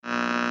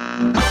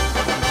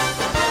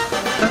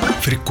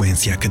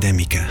Frequência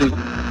Académica.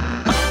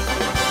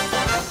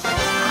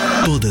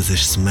 Todas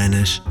as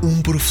semanas,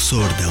 um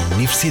professor da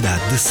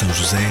Universidade de São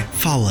José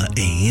fala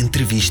em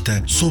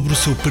entrevista sobre o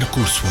seu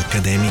percurso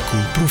académico,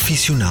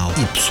 profissional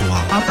e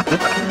pessoal.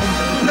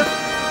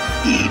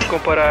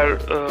 Comparar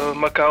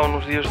Macau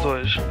nos dias de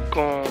hoje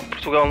com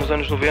Portugal nos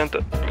anos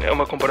 90 é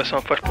uma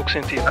comparação que faz pouco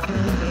sentido.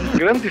 A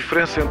grande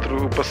diferença entre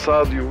o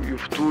passado e o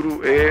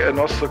futuro é a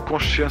nossa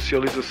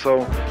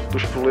consciencialização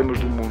dos problemas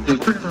do mundo.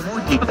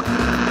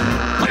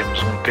 Temos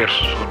 1/3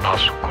 do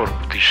nosso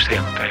corpo discente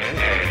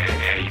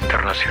é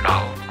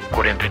internacional,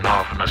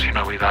 49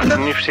 nacionalidades. A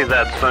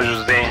Universidade de São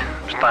José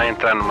está a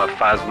entrar numa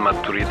fase de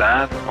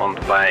maturidade, onde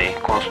vai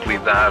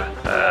consolidar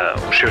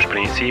os seus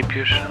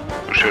princípios,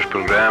 os seus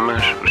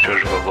programas, os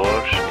seus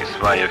valores, e se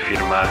vai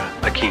afirmar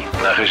aqui,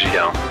 na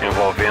região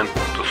envolvente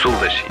do sul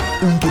da China.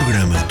 Um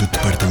programa do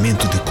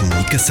Departamento de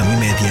Comunicação e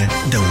Média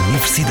da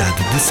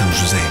Universidade de São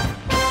José.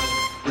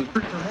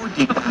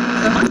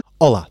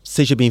 Olá,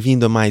 seja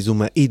bem-vindo a mais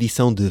uma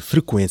edição de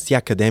Frequência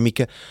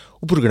Académica,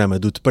 o programa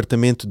do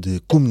Departamento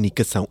de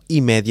Comunicação e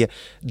Média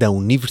da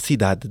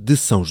Universidade de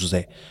São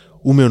José.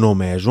 O meu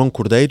nome é João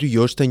Cordeiro e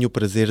hoje tenho o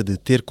prazer de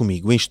ter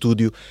comigo em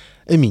estúdio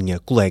a minha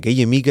colega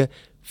e amiga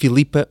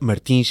Filipa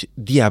Martins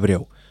de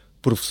Abreu,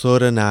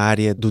 professora na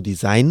área do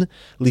design,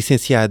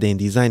 licenciada em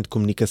Design de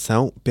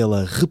Comunicação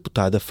pela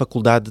reputada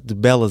Faculdade de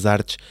Belas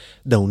Artes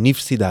da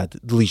Universidade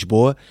de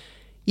Lisboa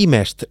e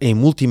mestre em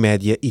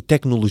Multimédia e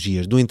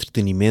Tecnologias do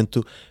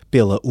Entretenimento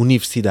pela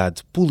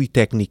Universidade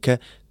Politécnica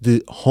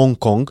de Hong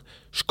Kong,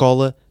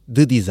 Escola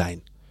de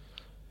Design.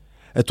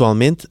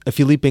 Atualmente, a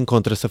Filipa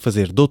encontra-se a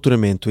fazer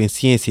doutoramento em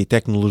Ciência e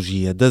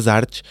Tecnologia das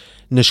Artes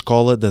na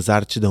Escola das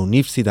Artes da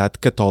Universidade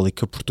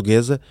Católica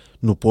Portuguesa,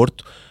 no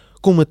Porto,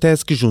 com uma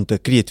tese que junta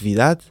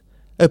criatividade,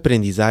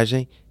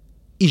 aprendizagem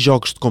e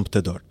jogos de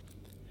computador.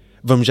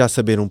 Vamos já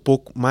saber um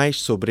pouco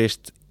mais sobre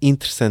este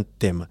interessante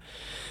tema.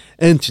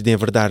 Antes de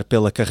enverdar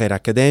pela carreira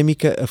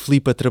académica, a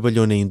Filipa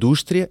trabalhou na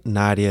indústria,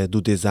 na área do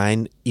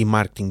design e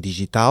marketing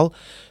digital,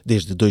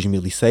 desde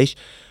 2006,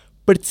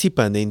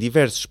 participando em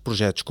diversos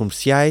projetos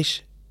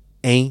comerciais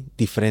em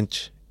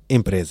diferentes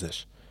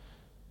empresas.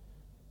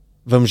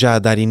 Vamos já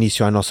dar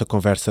início à nossa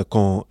conversa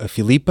com a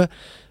Filipa,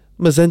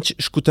 mas antes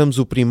escutamos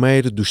o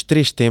primeiro dos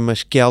 3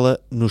 temas que ela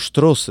nos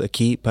trouxe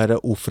aqui para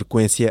o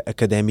Frequência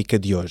Académica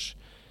de hoje.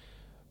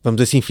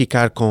 Vamos assim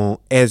ficar com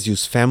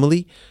Ezio's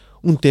Family,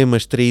 um tema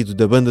extraído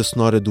da banda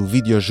sonora do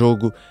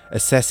videojogo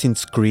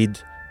Assassin's Creed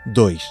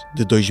 2,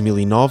 de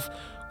 2009,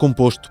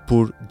 composto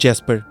por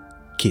Jesper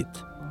Kyd.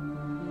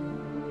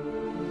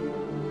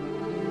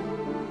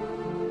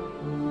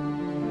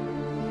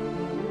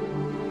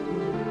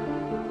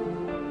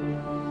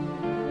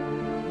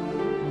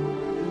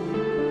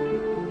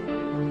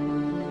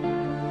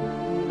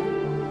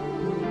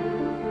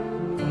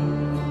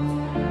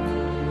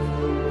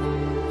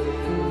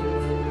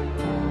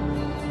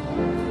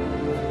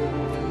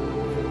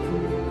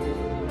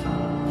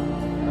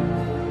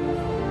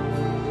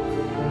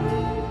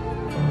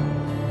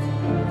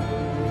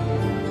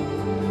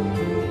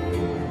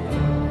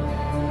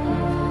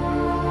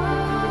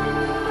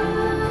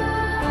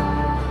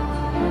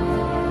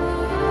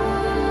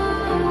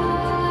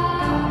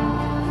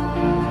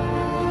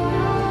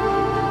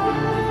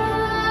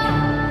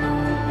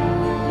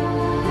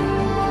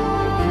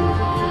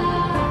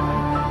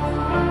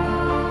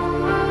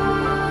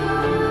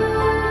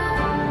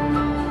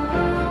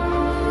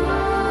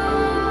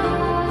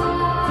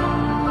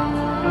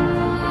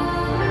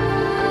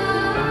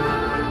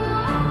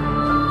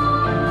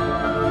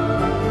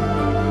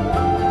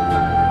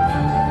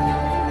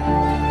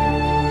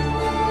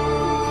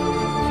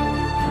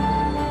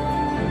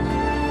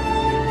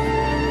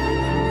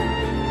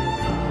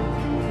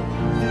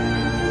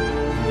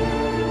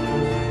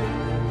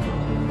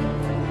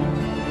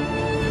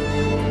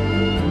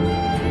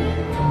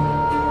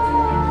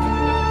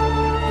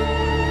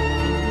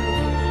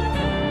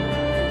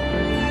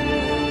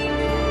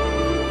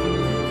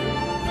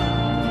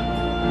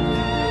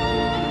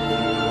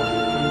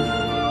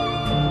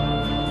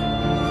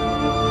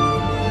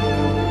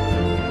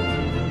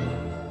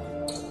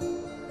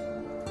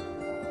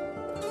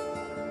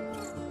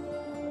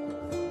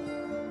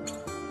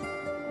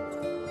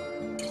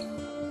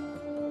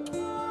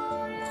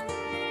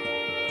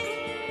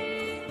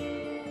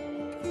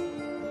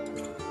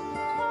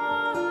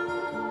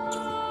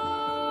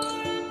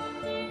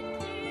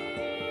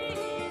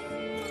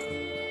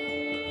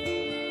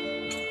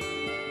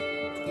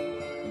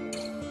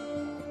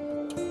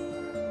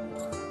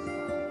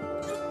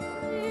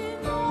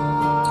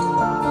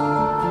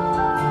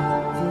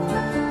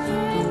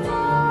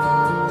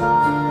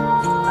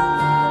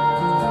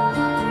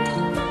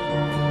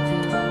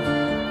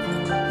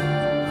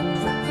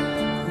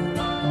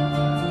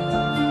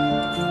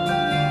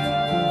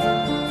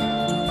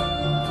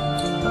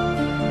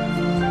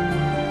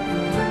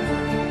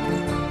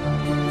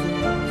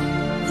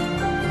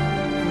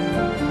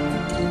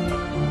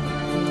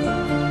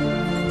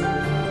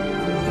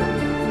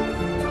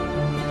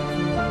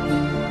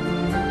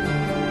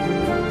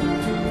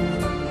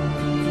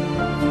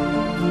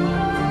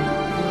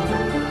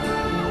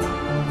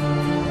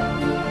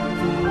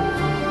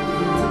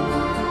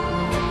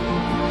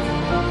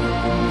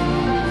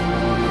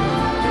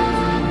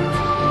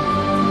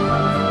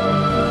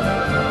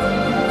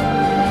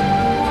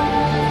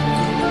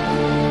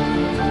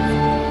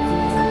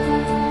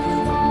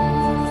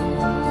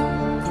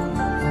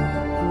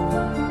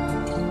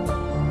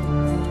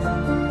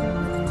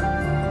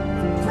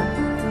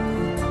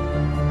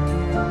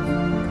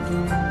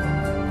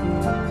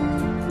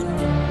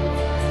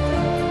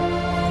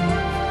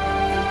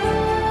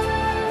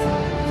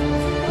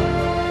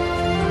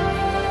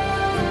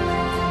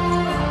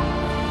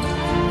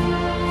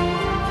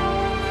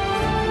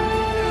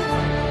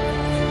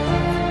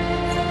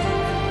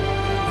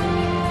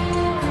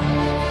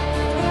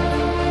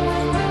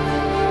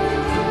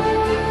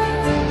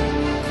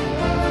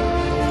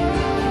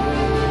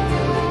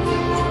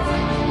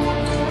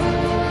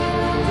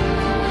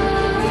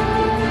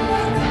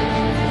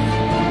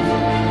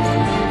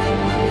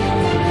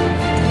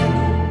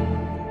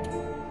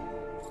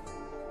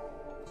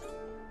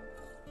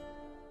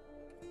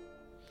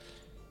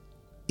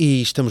 E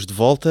estamos de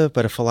volta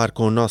para falar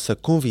com a nossa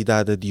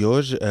convidada de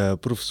hoje, a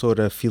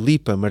professora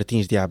Filipa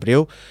Martins de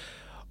Abreu.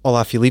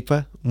 Olá,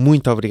 Filipa,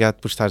 muito obrigado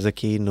por estares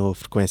aqui no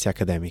Frequência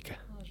Académica.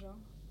 Olá, João,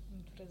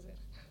 muito prazer.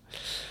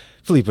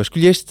 Filipa,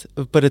 escolheste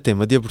para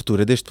tema de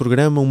abertura deste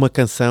programa uma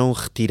canção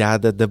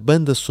retirada da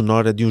banda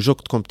sonora de um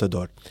jogo de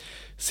computador.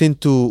 Sendo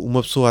tu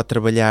uma pessoa a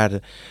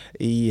trabalhar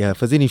e a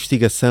fazer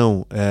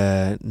investigação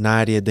na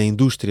área da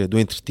indústria do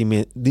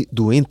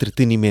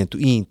entretenimento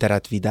e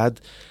interatividade,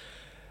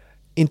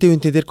 em teu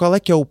entender, qual é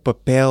que é o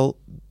papel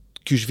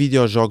que os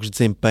videojogos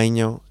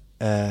desempenham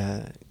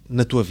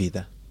na tua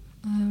vida?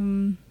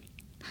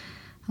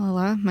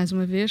 Olá, mais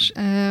uma vez.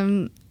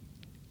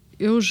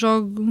 Eu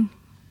jogo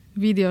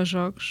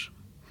videojogos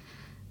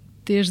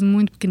desde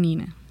muito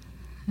pequenina.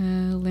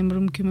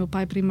 Lembro-me que o meu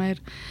pai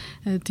primeiro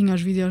tinha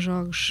os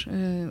videojogos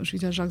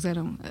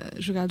eram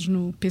jogados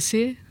no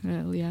PC,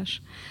 aliás,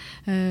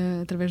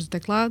 através do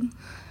teclado.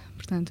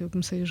 Portanto, eu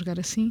comecei a jogar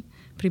assim,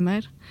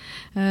 primeiro.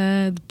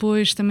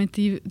 Depois também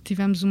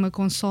tivemos uma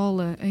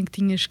consola em que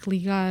tinhas que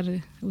ligar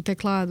o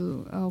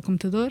teclado ao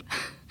computador,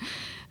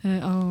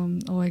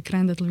 ao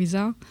ecrã da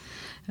televisão,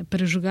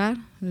 para jogar.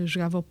 Eu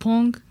jogava o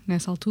Pong,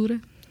 nessa altura.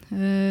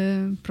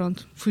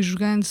 Fui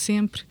jogando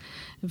sempre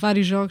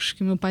vários jogos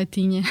que o meu pai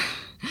tinha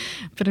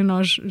para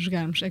nós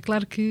jogarmos. É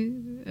claro que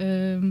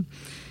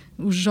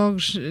os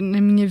jogos na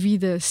minha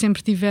vida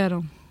sempre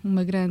tiveram um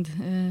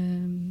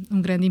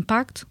grande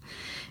impacto.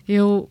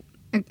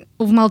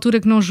 Houve uma altura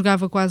que não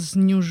jogava quase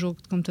nenhum jogo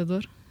de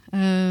computador.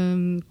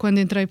 Quando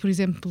entrei, por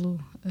exemplo,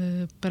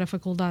 para a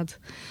Faculdade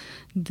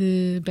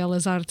de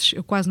Belas Artes,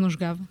 eu quase não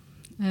jogava.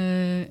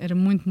 Era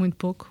muito, muito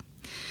pouco.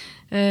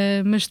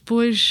 Mas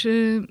depois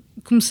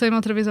comecei-me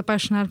outra vez a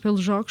apaixonar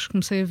pelos jogos,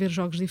 comecei a ver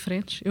jogos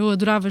diferentes. Eu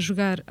adorava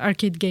jogar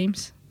arcade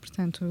games,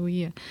 portanto eu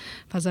ia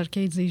para as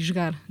arcades e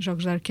jogar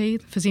jogos de arcade,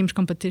 fazíamos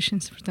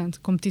competitions,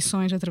 portanto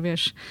competições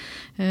através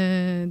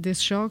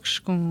desses jogos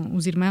com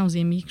os irmãos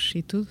e amigos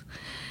e tudo.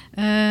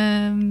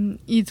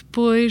 E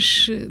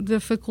depois da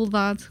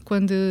faculdade,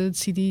 quando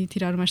decidi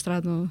tirar o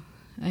mestrado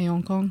em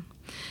Hong Kong,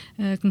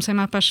 comecei-me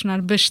a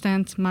apaixonar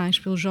bastante mais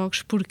pelos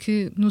jogos,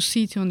 porque no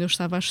sítio onde eu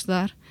estava a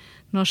estudar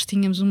nós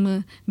tínhamos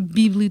uma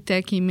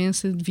biblioteca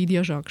imensa de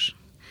videojogos.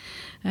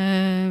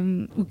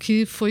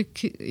 E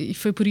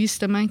foi por isso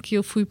também que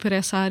eu fui para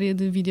essa área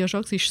de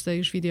videojogos e estudei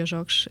os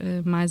videojogos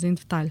mais em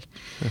detalhe.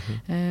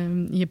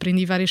 E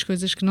aprendi várias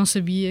coisas que não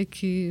sabia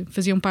que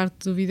faziam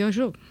parte do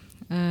videojogo.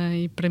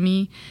 E para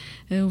mim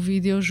o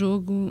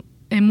videojogo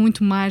é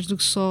muito mais do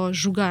que só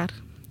jogar,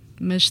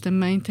 mas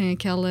também tem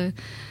aquela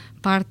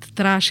parte de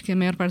trás que a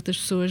maior parte das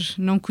pessoas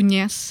não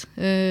conhece,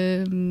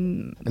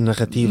 a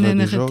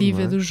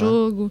narrativa do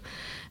jogo,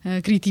 a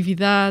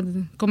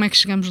criatividade, como é que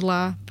chegamos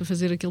lá para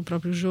fazer aquele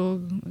próprio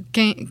jogo,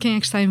 quem é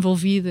que está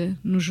envolvida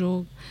no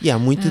jogo. E há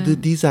muito de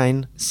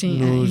design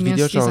nos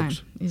videojogos.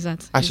 Design.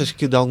 Exato. Achas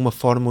que de alguma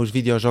forma os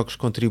videojogos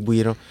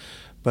contribuíram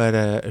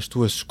para as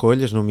tuas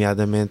escolhas,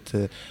 nomeadamente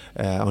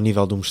ao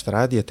nível do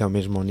mestrado e até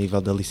mesmo ao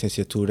nível da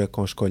licenciatura,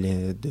 com a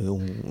escolha de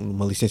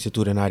uma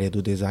licenciatura na área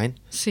do design?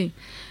 Sim.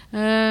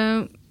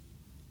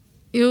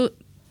 Eu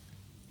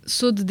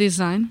sou de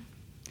design,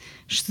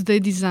 estudei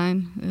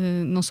design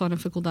não só na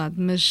faculdade,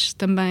 mas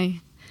também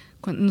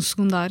no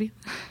secundário,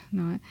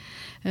 não é?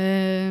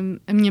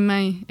 A minha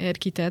mãe é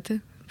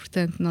arquiteta,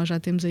 portanto nós já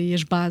temos aí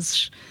as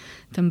bases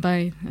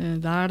também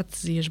de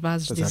artes e as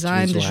bases de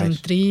design, da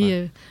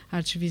geometria, claro.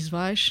 Artes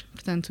visuais,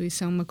 portanto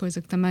isso é uma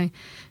coisa que também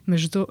me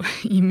ajudou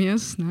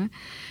imenso, não é?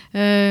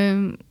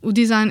 O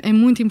design é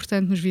muito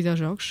importante nos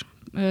videojogos,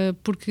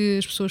 porque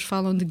as pessoas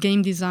falam de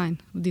game design,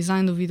 o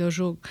design do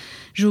videojogo,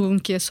 julgam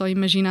que é só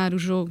imaginar o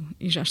jogo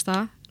e já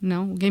está.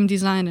 Não, o game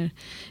designer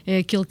é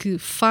aquele que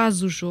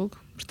faz o jogo,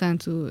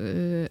 portanto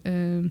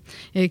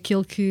é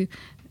aquele que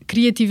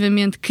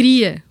criativamente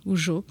cria o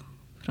jogo,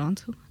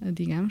 pronto,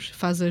 digamos,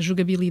 faz a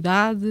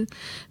jogabilidade,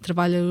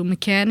 trabalha o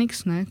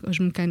mechanics, né, as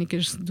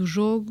mecânicas do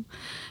jogo,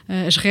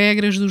 as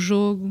regras do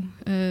jogo,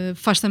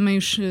 faz também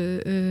os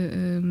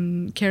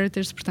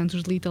characters, portanto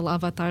os little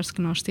avatars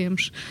que nós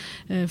temos,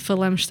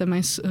 falamos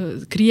também,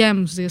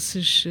 criamos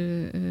esses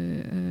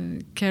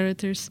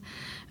characters.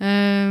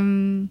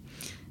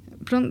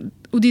 Pronto,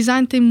 o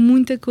design tem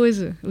muita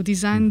coisa, o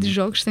design de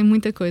jogos tem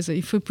muita coisa,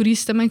 e foi por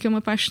isso também que eu me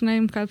apaixonei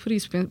um bocado por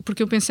isso,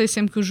 porque eu pensei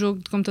sempre que o jogo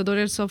de computador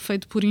era só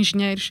feito por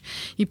engenheiros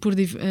e por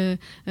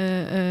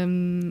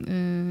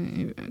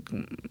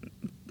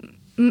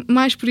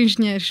mais por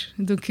engenheiros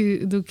do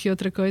que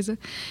outra coisa,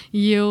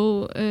 e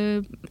eu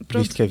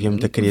visto que havia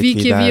muita criatividade,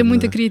 vi que havia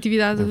muita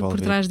criatividade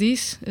por trás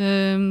disso.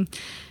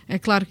 É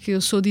claro que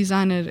eu sou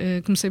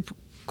designer, comecei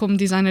como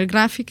designer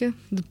gráfica,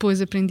 depois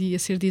aprendi a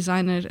ser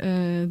designer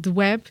de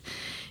web,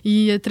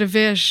 e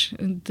através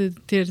de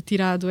ter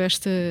tirado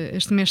este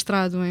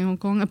mestrado em Hong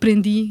Kong,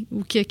 aprendi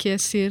o que é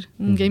ser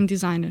um game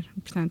designer,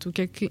 portanto, o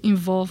que é que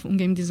envolve um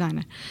game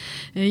designer.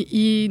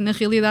 E na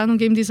realidade um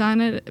game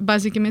designer,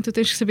 basicamente, tu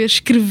tens que saber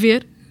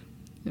escrever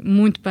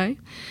muito bem,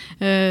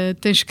 é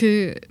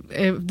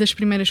das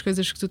primeiras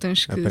coisas que tu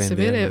tens que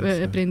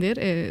aprender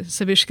é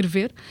saber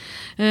escrever,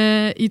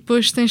 e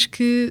depois tens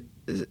que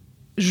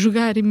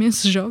jogar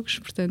imensos jogos.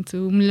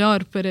 Portanto, o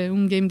melhor para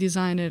um game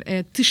designer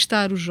é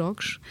testar os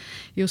jogos.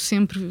 Eu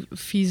sempre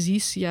fiz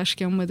isso e acho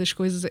que é uma das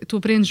coisas... Tu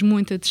aprendes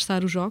muito a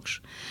testar os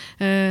jogos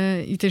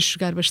e tens de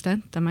jogar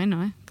bastante também,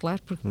 não é?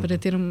 Claro, porque para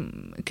ter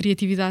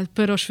criatividade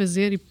para os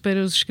fazer e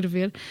para os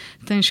escrever,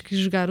 tens que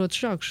jogar outros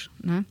jogos,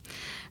 não é?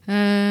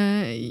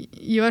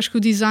 E eu acho que o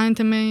design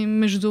também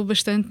me ajudou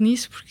bastante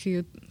nisso, porque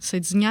eu sei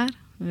desenhar.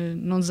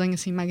 Não desenho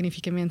assim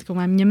magnificamente como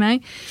a minha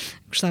mãe,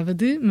 gostava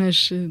de,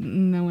 mas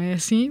não é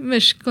assim.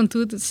 Mas,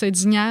 contudo, sei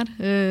desenhar,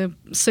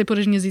 sei pôr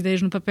as minhas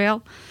ideias no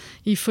papel,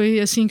 e foi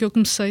assim que eu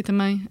comecei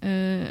também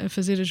a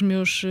fazer os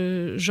meus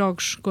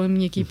jogos com a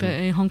minha equipa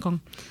em Hong Kong.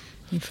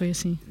 E foi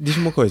assim.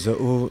 Diz-me uma coisa,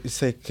 eu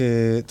sei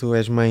que tu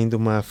és mãe de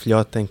uma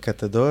filhota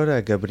encantadora,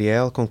 a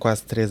Gabriel, com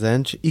quase 3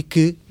 anos, e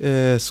que,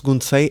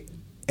 segundo sei,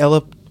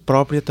 ela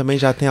própria também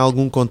já tem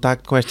algum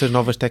contacto com estas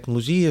novas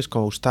tecnologias,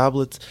 com os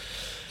tablets.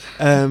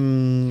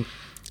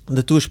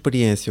 Da tua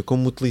experiência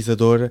como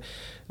utilizadora,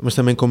 mas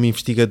também como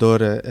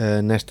investigadora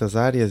nestas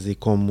áreas e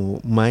como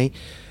mãe,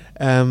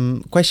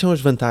 quais são as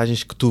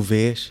vantagens que tu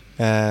vês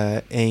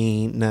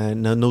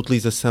na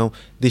utilização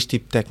deste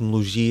tipo de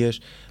tecnologias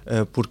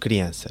por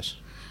crianças?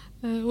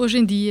 Hoje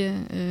em dia,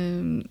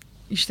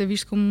 isto é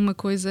visto como uma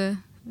coisa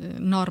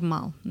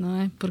normal,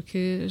 não é?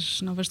 Porque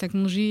as novas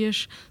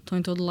tecnologias estão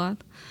em todo lado.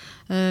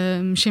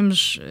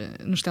 Mexemos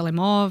nos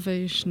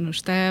telemóveis,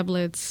 nos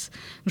tablets,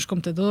 nos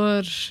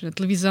computadores, na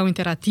televisão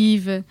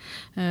interativa,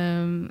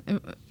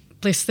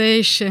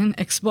 PlayStation,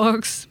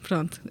 Xbox,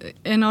 pronto.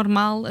 É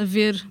normal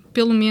haver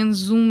pelo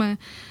menos uma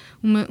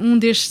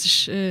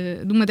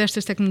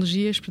destas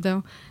tecnologias,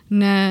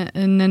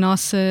 na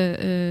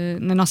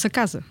nossa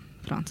casa,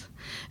 pronto.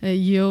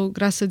 E eu,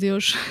 graças a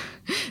Deus,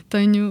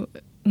 tenho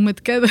uma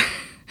de cada.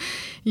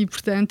 E,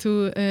 portanto,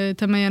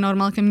 também é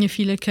normal que a minha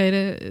filha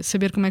queira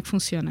saber como é que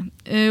funciona.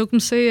 Eu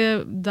comecei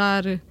a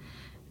dar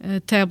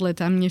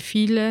tablet à minha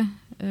filha,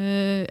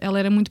 ela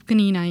era muito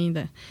pequenina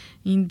ainda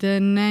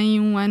nem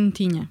 1 ano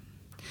tinha.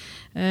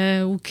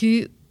 O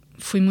que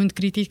foi muito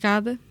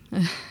criticada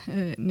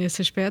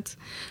nesse aspecto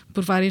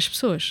por várias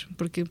pessoas.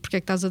 Porque é que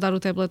estás a dar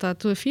o tablet à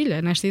tua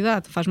filha nesta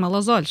idade? Faz mal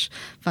aos olhos,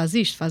 faz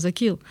isto, faz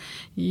aquilo.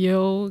 E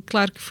eu,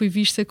 claro que fui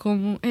vista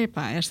como,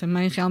 esta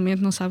mãe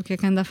realmente não sabe o que é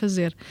que anda a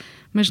fazer.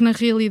 Mas na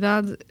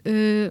realidade,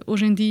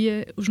 hoje em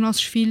dia, os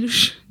nossos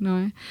filhos, não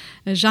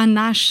é, já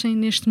nascem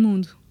neste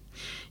mundo.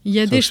 E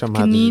é desde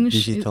pequeninos,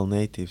 digital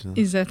natives, não é?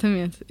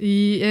 Exatamente.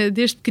 E é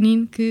desde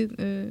pequenino que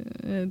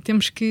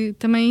temos que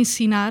também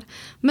ensinar,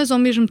 mas ao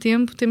mesmo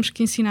tempo temos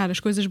que ensinar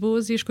as coisas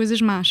boas e as coisas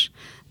más.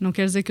 Não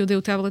quer dizer que eu dei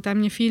o tablet à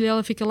minha filha e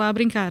ela fica lá a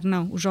brincar.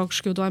 Não, os jogos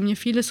que eu dou à minha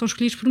filha são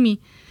escolhidos por mim.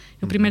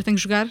 Eu primeiro tenho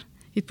que jogar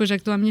e depois é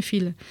que dou à minha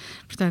filha.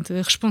 Portanto,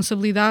 a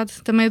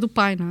responsabilidade também é do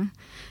pai, não é?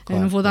 Claro,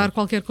 eu não vou dar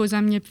qualquer coisa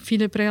à minha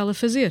filha para ela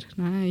fazer,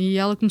 não é? E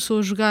ela começou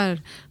a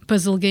jogar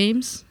puzzle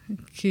games,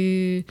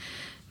 que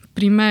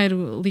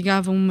primeiro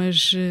ligavam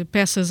umas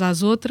peças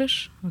às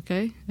outras,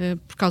 ok?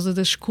 Por causa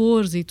das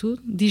cores e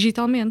tudo,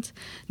 digitalmente.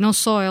 Não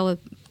só ela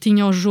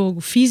tinha o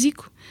jogo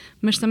físico,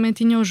 mas também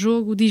tinha o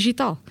jogo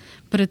digital,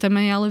 para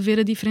também ela ver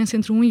a diferença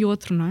entre um e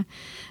outro, não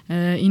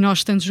é? E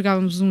nós tanto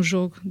jogávamos um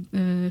jogo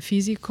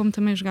físico como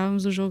também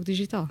jogávamos o jogo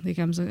digital,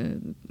 digamos,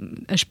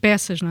 as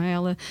peças, não é?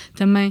 Ela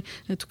também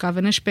tocava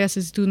nas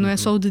peças e tudo, não é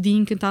só o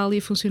dedinho que está ali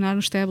a funcionar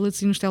nos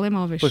tablets e nos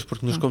telemóveis. Pois,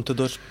 porque nos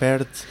computadores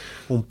perde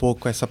um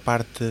pouco essa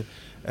parte,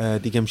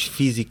 digamos,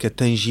 física,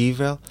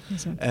 tangível,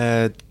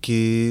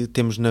 que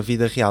temos na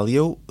vida real. E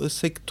eu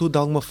sei que tu, de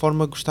alguma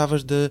forma,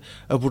 gostavas de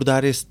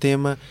abordar esse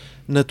tema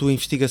na tua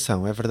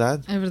investigação, é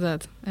verdade? É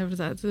verdade, é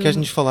verdade.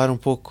 Queres-nos falar um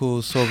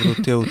pouco sobre o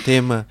teu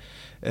tema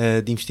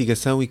de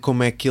investigação e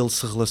como é que ele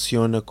se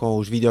relaciona com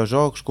os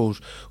videojogos, com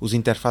os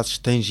interfaces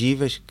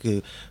tangíveis,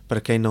 que,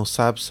 para quem não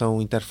sabe,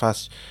 são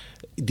interfaces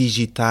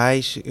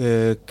digitais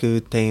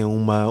que têm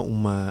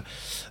uma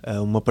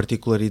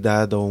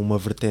particularidade ou uma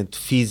vertente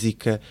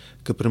física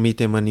que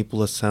permitem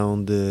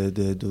manipulação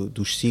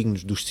dos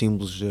signos, dos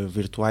símbolos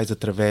virtuais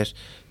através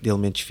de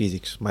elementos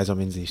físicos, mais ou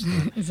menos isto, não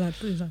é?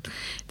 Exato.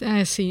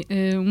 É assim,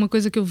 uma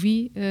coisa que eu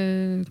vi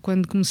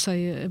quando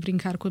comecei a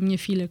brincar com a minha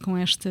filha com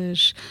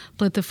estas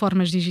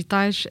plataformas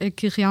digitais é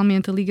que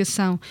realmente a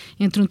ligação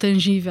entre o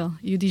tangível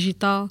e o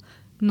digital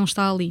não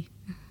está ali.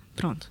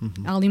 Pronto,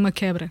 há ali uma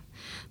quebra.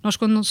 Nós,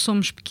 quando não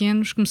somos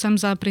pequenos,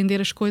 começamos a aprender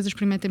as coisas,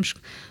 primeiro temos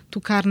que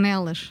tocar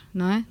nelas,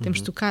 não é? Temos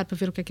de tocar para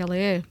ver o que é que ela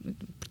é.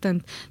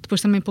 Portanto,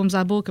 depois também pomos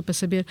à boca para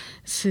saber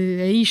se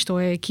é isto ou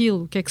é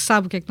aquilo, o que é que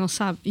sabe, o que é que não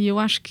sabe. E eu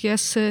acho que há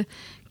essa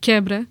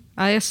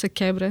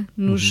quebra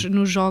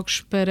nos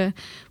jogos para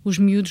os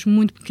miúdos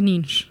muito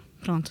pequeninos.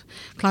 Pronto.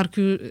 Claro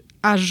que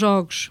há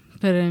jogos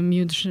para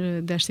miúdos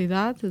desta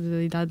idade,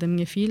 da idade da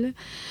minha filha,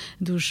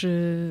 dos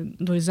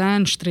 2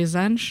 anos, 3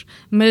 anos,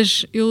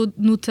 mas eu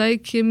notei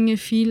que a minha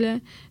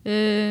filha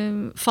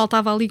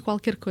faltava ali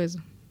qualquer coisa.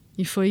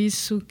 E foi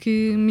isso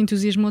que me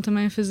entusiasmou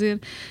também a fazer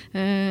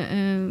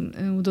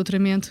o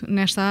doutoramento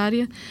nesta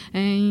área,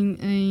 em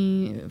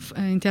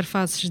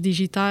interfaces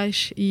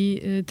digitais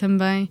e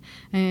também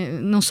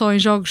não só em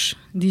jogos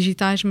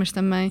digitais, mas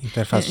também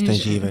interfaces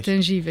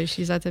tangíveis,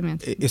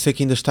 exatamente. Eu sei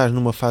que ainda estás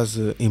numa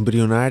fase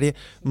embrionária,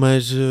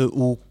 mas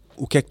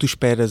o que é que tu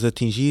esperas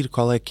atingir?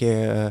 Qual é que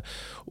é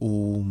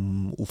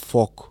o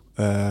foco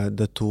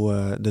da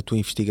tua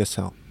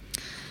investigação?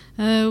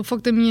 O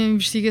foco da minha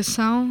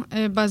investigação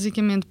é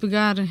basicamente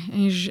pegar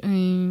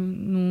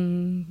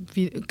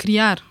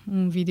criar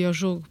um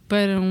videojogo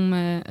para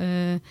uma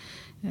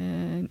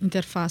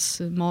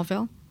interface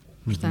móvel.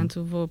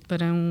 Portanto, vou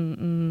para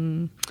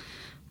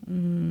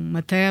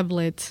uma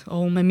tablet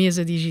ou uma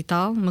mesa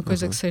digital, uma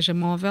coisa que seja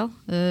móvel,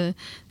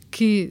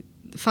 que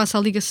faça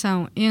a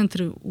ligação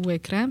entre o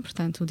ecrã,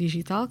 portanto o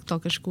digital, que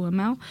tocas com a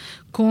mão,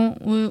 com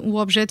o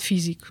objeto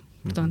físico.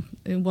 Portanto,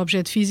 o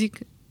objeto físico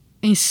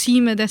em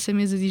cima dessa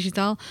mesa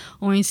digital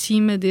ou em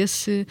cima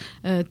desse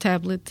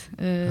tablet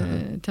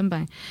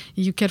também.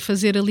 E eu quero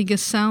fazer a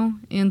ligação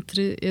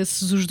entre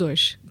os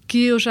dois.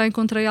 Que eu já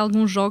encontrei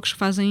alguns jogos que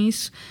fazem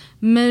isso,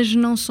 mas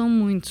não são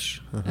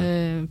muitos,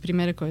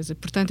 primeira coisa.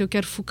 Portanto, eu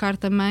quero focar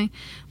também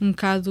um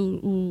bocado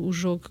o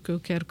jogo que eu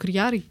quero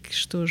criar e que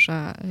estou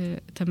já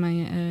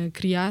também a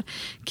criar,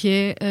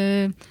 que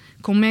é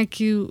como é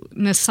que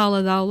na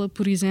sala de aula,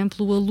 por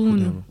exemplo, o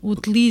aluno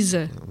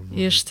utiliza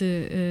este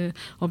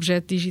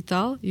objeto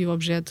digital e o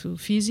objeto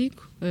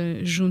físico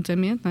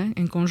juntamente, não é?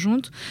 Em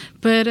conjunto,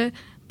 para,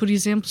 por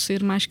exemplo,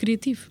 ser mais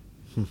criativo.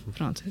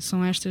 Pronto,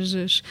 são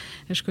estas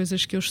as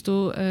coisas que eu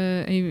estou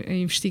a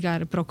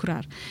investigar, a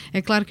procurar.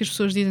 É claro que as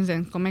pessoas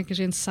dizem como é que a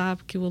gente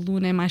sabe que o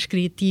aluno é mais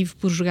criativo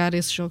por jogar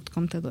esse jogo de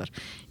computador.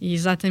 E é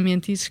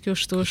exatamente isso que eu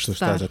estou a estudar.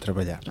 Tu estás a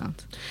trabalhar.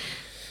 Pronto.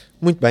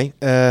 Muito bem.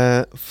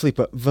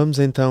 Filipa, vamos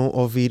então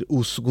ouvir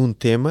o segundo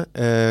tema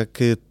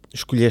que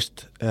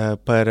escolheste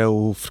para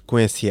o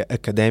Frequência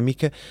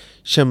Académica.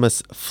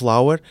 Chama-se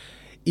Flower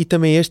e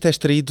também este é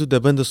extraído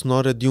da banda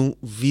sonora de um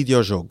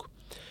videojogo.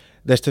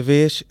 Desta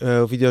vez,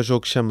 o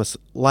videojogo chama-se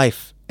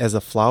Life as a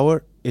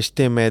Flower. Este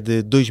tema é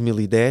de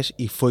 2010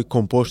 e foi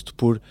composto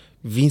por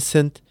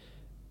Vincent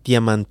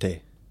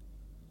Diamante.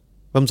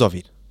 Vamos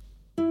ouvir.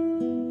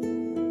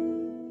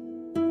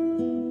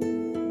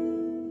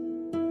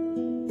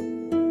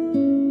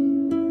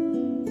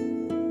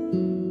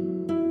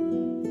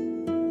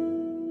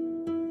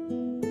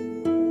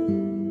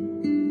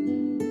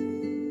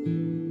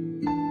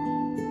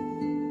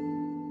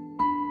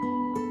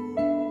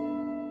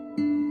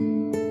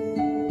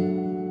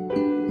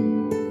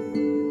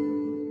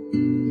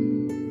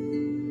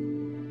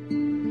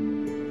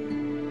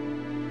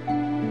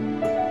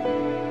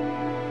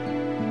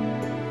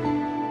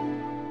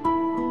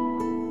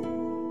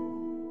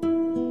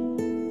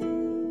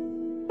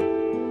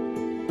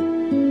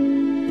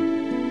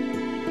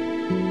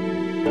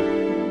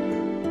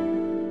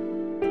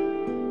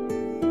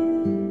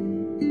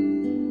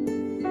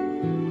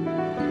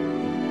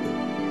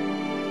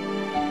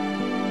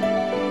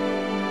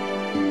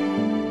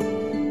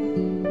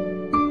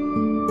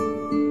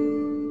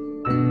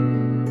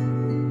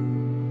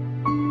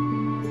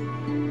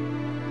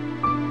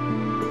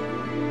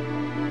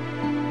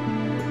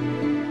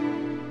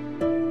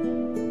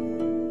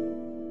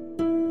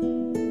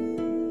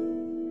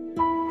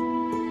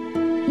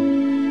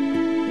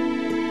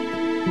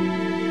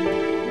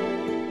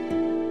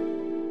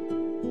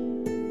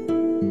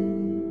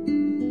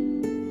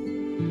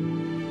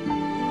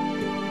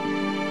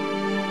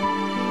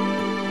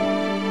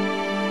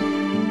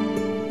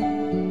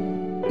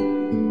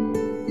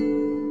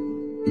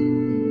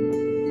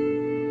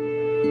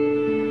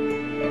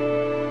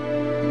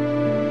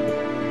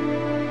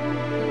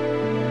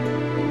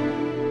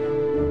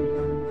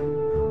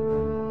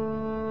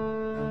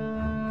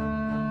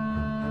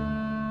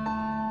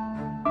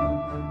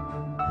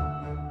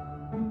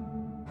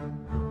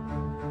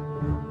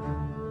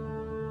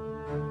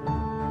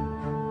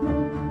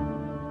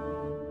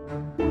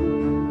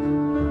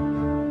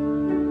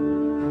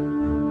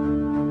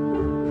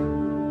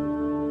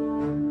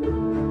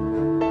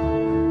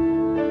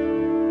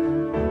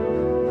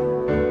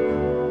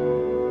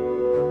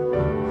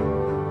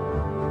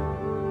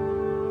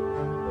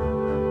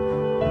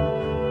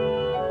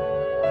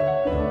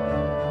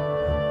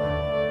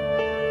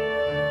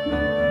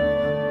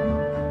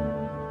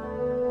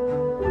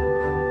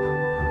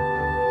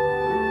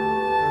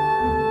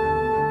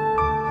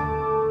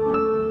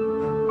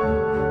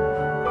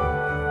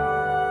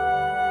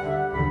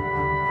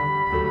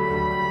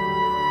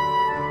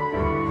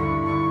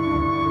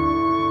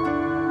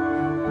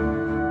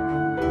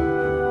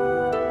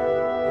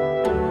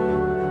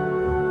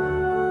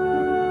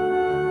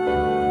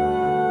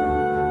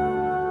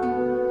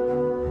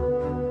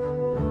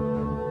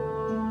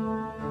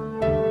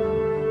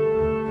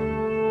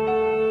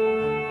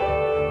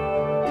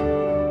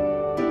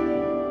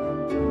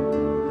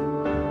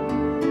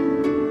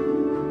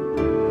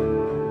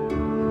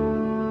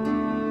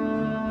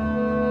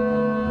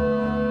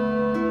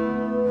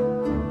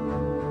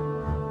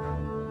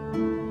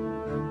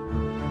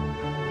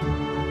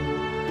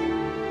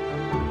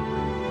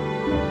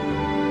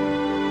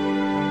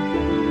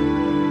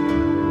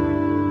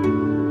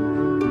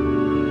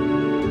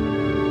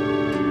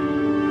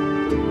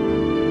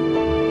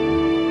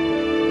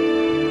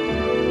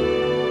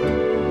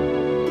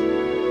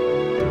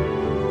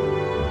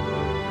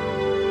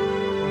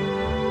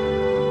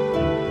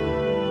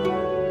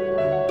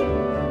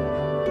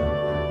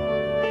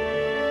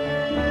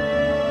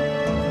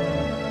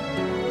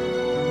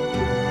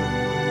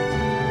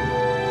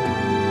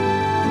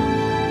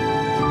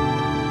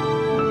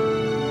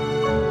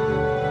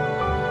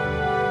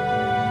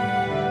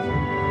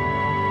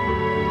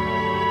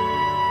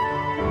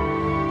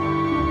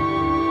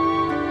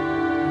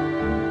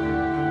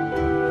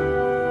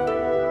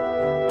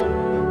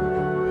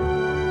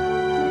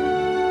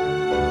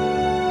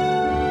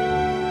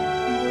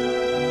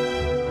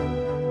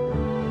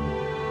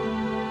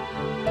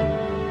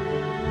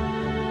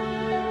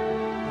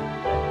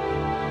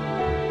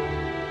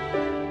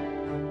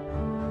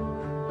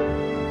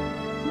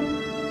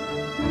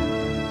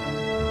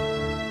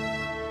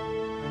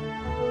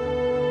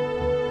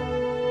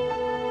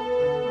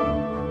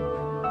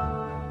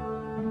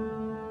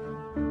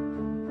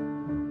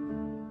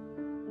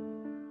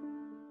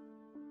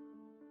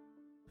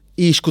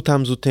 E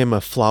escutámos o tema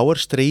Flower,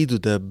 extraído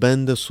da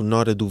banda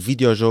sonora do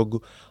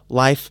videojogo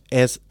Life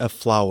as a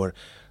Flower.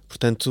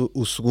 Portanto,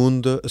 a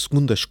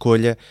segunda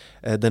escolha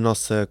da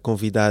nossa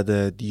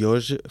convidada de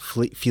hoje,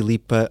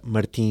 Filipa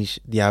Martins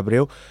de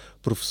Abreu,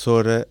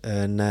 professora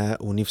na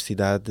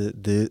Universidade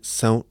de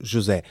São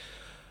José.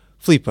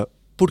 Filipa,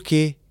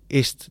 porquê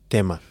este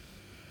tema?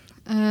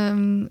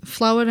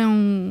 Flower é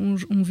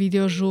um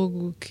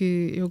videojogo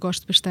que eu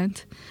gosto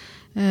bastante,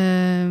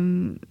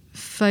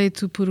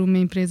 feito por uma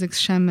empresa que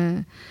se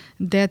chama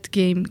That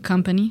Game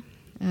Company,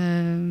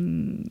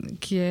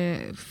 que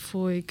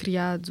foi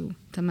criado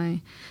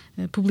também,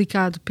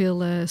 publicado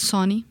pela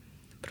Sony,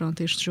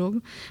 pronto, este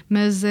jogo,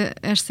 mas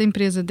esta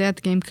empresa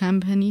That Game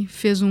Company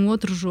fez um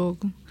outro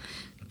jogo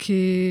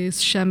que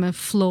se chama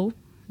Flow,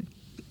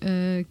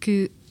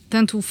 que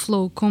tanto o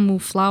Flow como o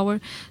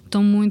Flower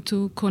estão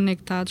muito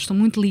conectados, estão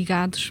muito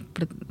ligados,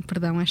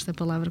 perdão, esta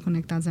palavra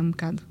conectados é um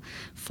bocado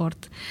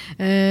forte,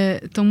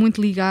 estão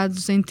muito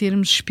ligados em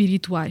termos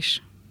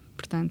espirituais.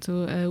 Portanto,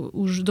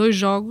 os dois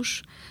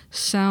jogos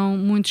são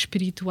muito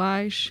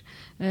espirituais.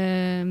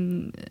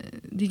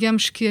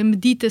 Digamos que a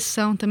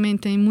meditação também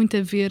tem muito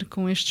a ver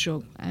com este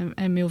jogo,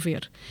 a meu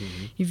ver.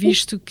 E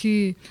visto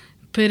que,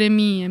 para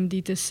mim, a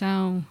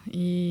meditação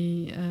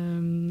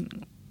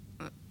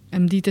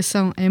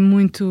é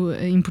muito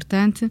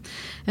importante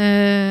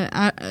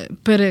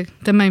para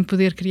também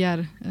poder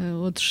criar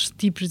outros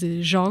tipos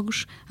de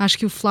jogos. Acho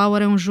que o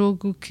Flower é um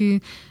jogo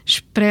que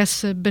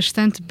expressa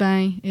bastante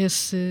bem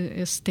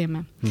esse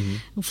tema.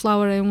 O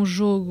Flower é um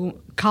jogo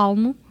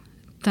calmo,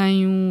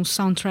 tem um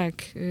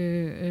soundtrack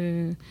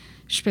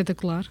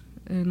espetacular.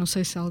 Não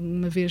sei se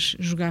alguma vez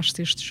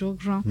jogaste este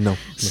jogo, João. Não.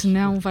 Se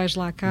não, vais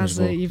lá à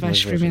casa e vais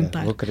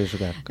experimentar. Vou querer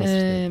jogar, com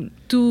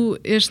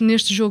certeza.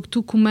 Neste jogo,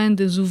 tu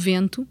comandas o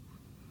vento,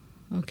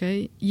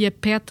 ok? E a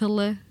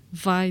pétala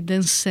vai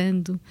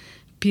dançando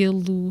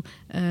pelo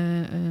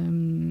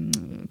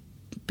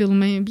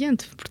meio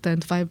ambiente,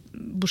 portanto vai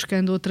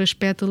buscando outras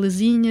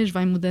pétalazinhas,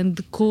 vai mudando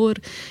de cor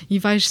e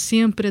vais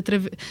sempre,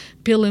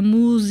 pela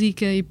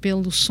música e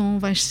pelo som,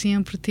 vais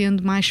sempre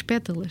tendo mais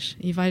pétalas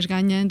e vais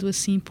ganhando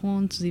assim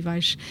pontos e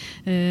vais,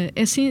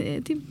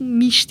 é tipo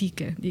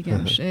mística,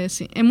 digamos.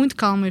 É muito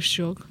calmo este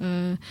jogo,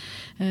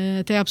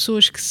 até há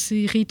pessoas que se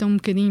irritam um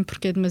bocadinho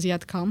porque é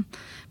demasiado calmo,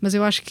 mas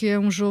eu acho que é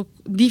um jogo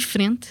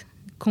diferente,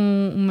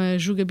 com uma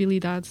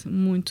jogabilidade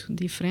muito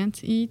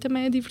diferente e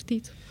também é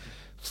divertido.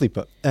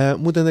 Filipa,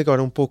 mudando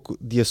agora um pouco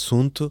de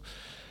assunto,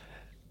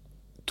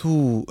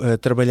 tu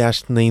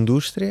trabalhaste na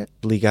indústria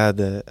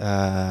ligada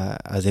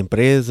às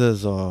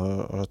empresas,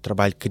 ao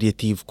trabalho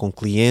criativo com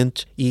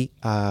clientes e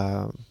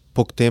há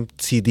pouco tempo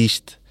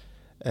decidiste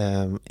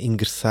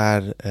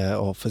ingressar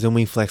ou fazer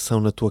uma inflexão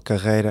na tua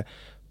carreira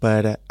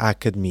para a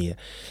academia.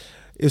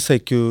 Eu sei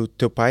que o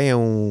teu pai é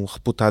um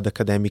reputado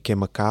académico em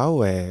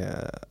Macau,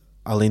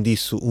 além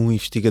disso um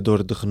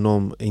investigador de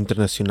renome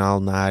internacional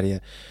na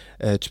área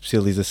de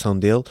especialização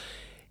dele.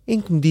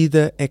 Em que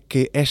medida é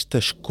que esta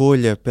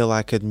escolha pela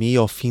academia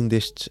ao fim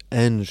destes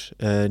anos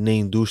na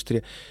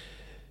indústria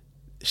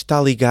está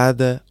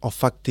ligada ao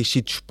facto de ter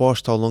sido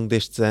exposta ao longo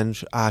destes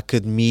anos à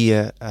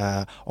academia,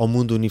 ao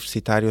mundo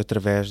universitário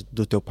através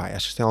do teu pai?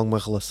 Achas que tem alguma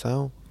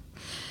relação?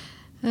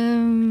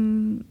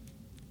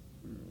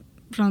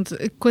 Pronto,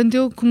 quando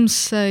eu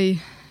comecei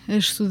a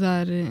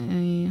estudar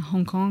em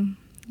Hong Kong,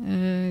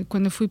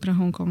 quando eu fui para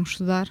Hong Kong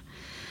estudar,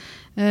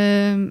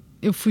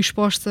 eu fui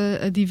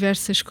exposta a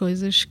diversas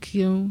coisas que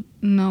eu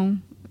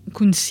não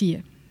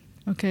conhecia,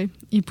 ok?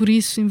 E por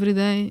isso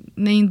enveredei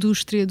na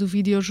indústria do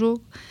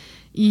videojogo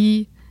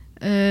e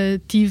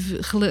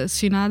tive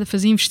relacionada,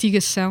 fazia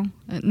investigação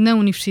na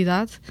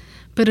universidade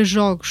para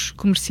jogos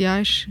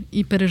comerciais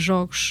e para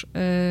jogos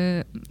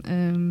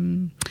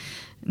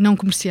não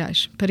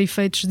comerciais, para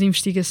efeitos de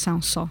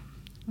investigação só,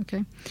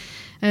 ok?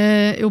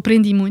 Eu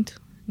aprendi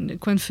muito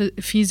quando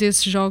fiz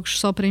esses jogos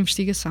só para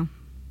investigação.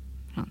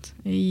 Pronto.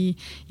 E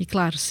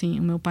claro, sim,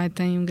 o meu pai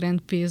tem um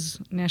grande peso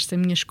nesta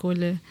minha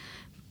escolha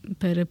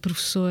para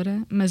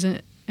professora, mas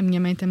a minha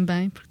mãe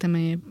também, porque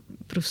também é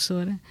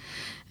professora,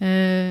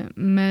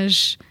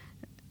 mas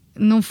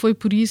não foi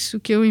por isso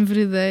que eu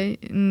enveredei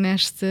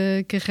nesta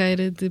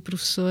carreira de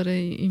professora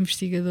e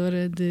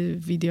investigadora de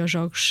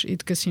videojogos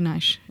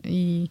educacionais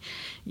e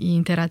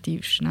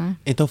interativos, não é?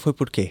 Então foi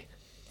porquê?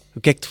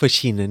 O que é que te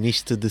fascina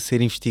nisto de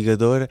ser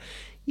investigadora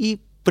e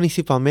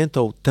principalmente,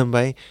 ou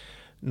também,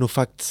 no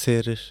facto de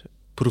seres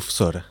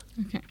professora?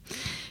 Okay.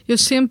 Eu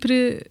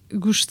sempre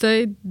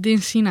gostei de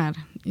ensinar.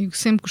 Eu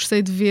sempre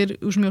gostei de ver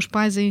os meus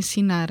pais a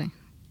ensinarem.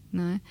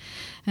 Não é?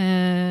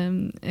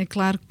 É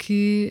claro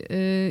que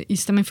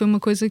isso também foi uma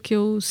coisa que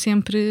eu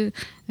sempre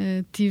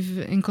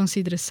tive em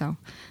consideração.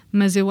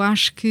 Mas eu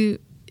acho que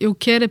eu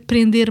quero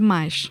aprender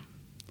mais.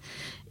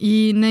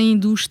 E na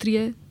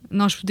indústria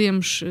nós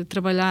podemos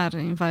trabalhar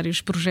em vários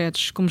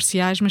projetos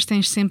comerciais, mas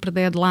tens sempre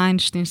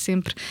deadlines, tens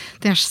sempre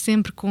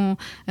com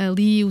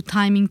ali o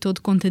timing todo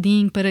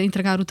contadinho para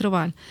entregar o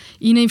trabalho.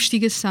 E na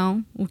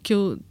investigação, o que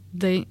eu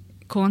dei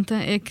conta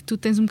é que tu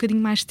tens um bocadinho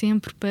mais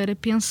tempo para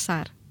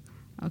pensar.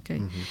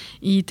 ok?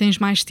 E tens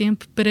mais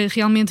tempo para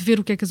realmente ver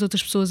o que é que as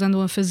outras pessoas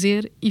andam a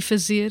fazer e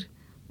fazer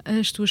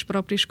as tuas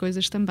próprias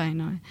coisas também,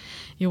 não é?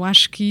 Eu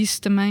acho que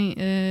isso também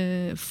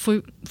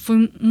foi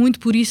muito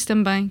por isso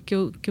também que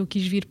eu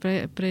quis vir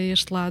para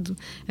este lado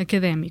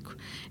académico.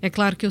 É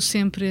claro que eu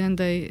sempre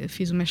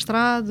fiz o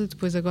mestrado,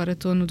 depois agora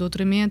estou no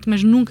doutoramento,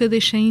 mas nunca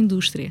deixei a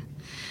indústria.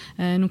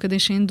 Nunca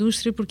deixei a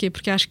indústria, porquê?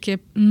 Porque acho que é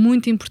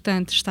muito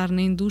importante estar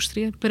na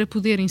indústria para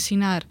poder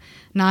ensinar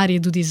na área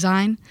do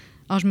design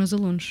aos meus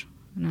alunos.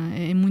 Não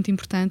é? É muito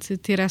importante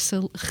ter essa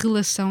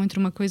relação entre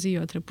uma coisa e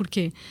outra.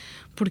 Porquê?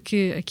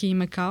 Porque aqui em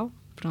Macau,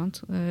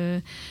 pronto,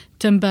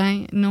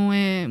 também não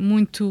é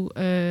muito...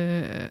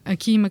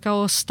 aqui em Macau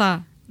ou se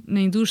está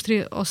na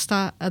indústria ou se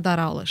está a dar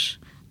aulas,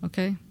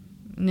 ok?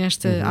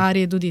 Nesta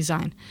área do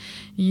design.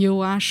 E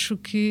eu acho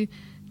que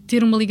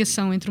ter uma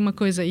ligação entre uma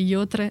coisa e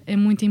outra é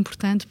muito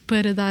importante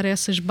para dar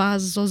essas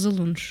bases aos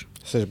alunos.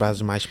 Essas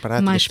bases mais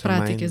práticas. Mais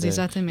práticas,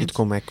 exatamente. E de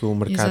como é que o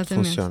mercado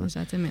funciona.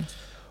 Exatamente.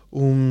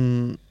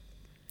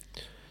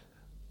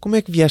 Como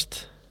é que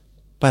vieste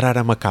parar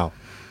a Macau?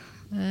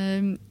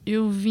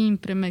 Eu vim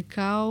para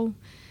Macau,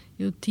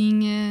 eu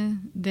tinha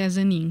 10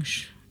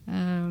 aninhos.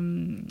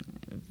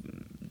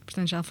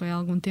 Portanto, já foi há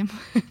algum tempo.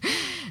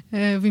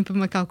 Vim para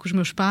Macau com os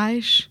meus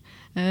pais.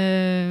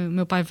 O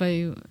meu pai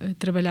veio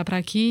trabalhar para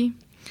aqui.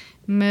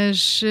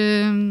 Mas,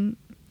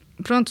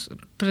 pronto,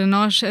 para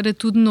nós era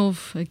tudo novo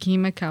aqui em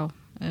Macau.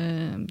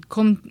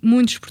 Como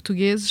muitos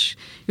portugueses,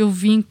 eu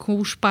vim com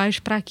os pais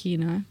para aqui,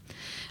 não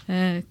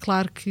é?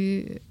 Claro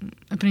que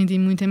aprendi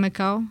muito em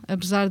Macau,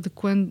 apesar de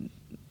quando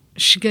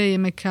cheguei a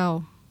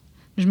Macau,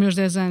 nos meus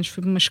 10 anos,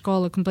 fui para uma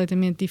escola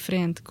completamente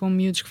diferente, com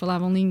miúdos que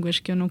falavam línguas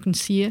que eu não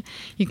conhecia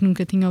e que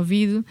nunca tinha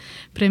ouvido.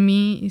 Para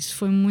mim, isso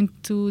foi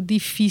muito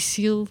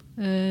difícil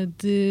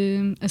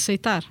de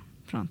aceitar.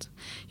 Pronto.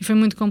 E foi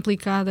muito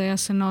complicada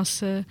essa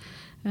nossa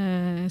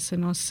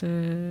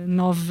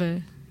nova,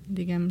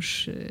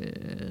 digamos,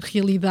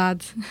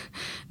 realidade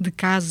de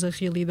casa,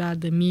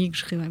 realidade de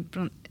amigos.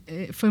 Pronto.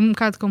 Foi um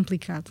bocado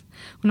complicado.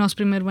 O nosso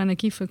primeiro ano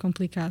aqui foi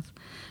complicado.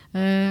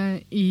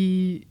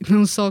 E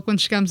não só quando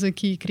chegámos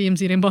aqui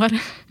queríamos ir embora,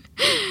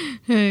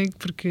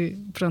 porque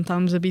pronto,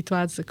 estávamos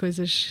habituados a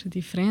coisas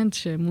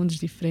diferentes, a mundos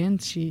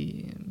diferentes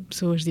e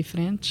pessoas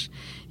diferentes,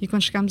 e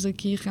quando chegámos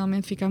aqui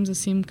realmente ficámos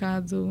assim um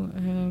bocado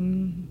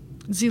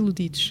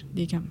desiludidos,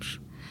 digamos.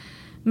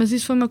 Mas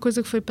isso foi uma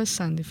coisa que foi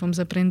passando e fomos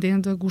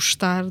aprendendo a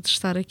gostar de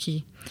estar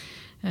aqui.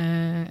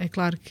 É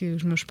claro que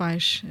os meus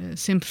pais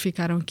sempre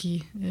ficaram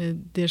aqui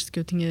desde que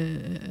eu tinha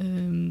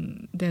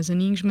 10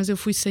 aninhos, mas eu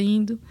fui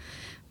saindo.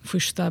 Fui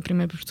estudar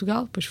primeiro para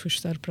Portugal, depois fui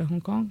estudar para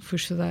Hong Kong, fui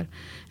estudar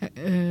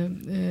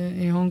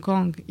em Hong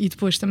Kong e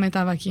depois também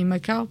estava aqui em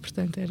Macau,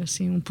 portanto era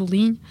assim um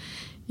pulinho.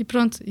 E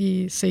pronto,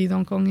 e saí de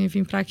Hong Kong e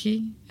vim para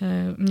aqui.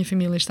 Minha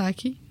família está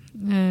aqui,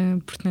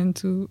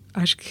 portanto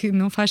acho que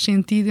não faz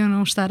sentido eu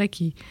não estar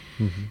aqui.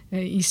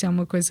 Isso é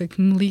uma coisa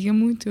que me liga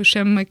muito. Eu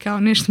chamo Macau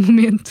neste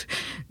momento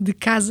de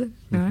casa,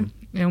 não é?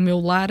 É o meu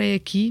lar, é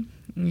aqui,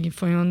 e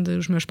foi onde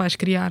os meus pais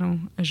criaram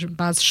as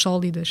bases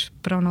sólidas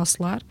para o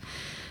nosso lar.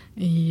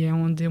 E é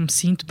onde eu me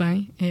sinto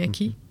bem, é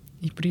aqui,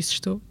 e por isso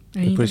estou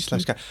ainda e por isso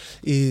aqui. Estás cá.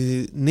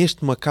 E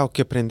neste Macau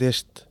que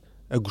aprendeste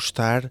a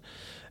gostar,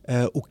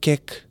 o que é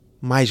que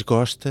mais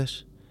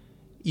gostas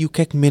e o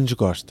que é que menos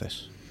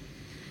gostas?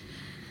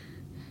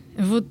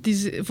 Eu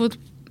vou-te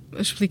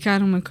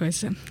explicar uma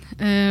coisa.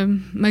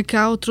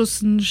 Macau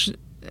trouxe-nos,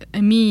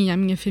 a mim e à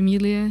minha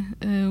família,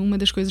 uma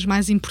das coisas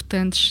mais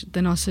importantes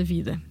da nossa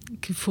vida,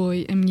 que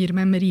foi a minha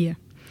irmã Maria.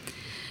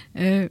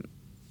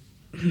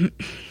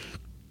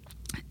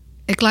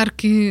 É claro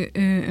que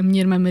a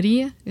minha irmã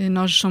Maria,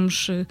 nós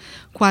somos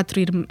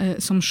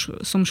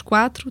somos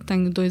quatro,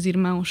 tenho 2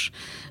 irmãos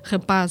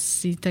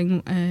rapazes e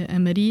tenho a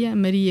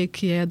Maria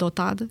que é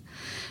adotada.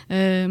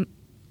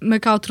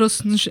 Macau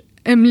trouxe-nos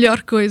a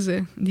melhor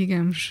coisa,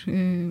 digamos,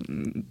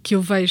 que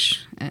eu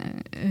vejo,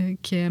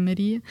 que é a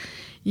Maria,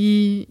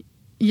 e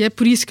é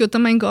por isso que eu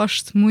também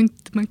gosto muito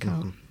de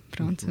Macau.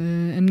 Pronto,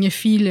 a minha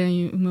filha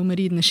e o meu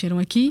marido nasceram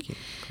aqui,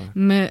 claro.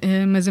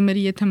 Mas a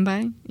Maria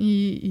também,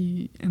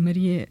 e a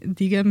Maria,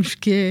 digamos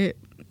que é...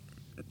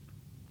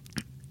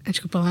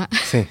 Desculpa lá.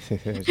 Sim.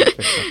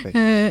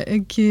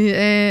 Que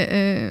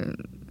é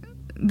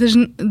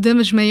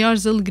das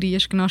maiores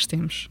alegrias que nós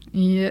temos.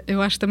 E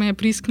eu acho que também é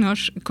por isso que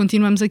nós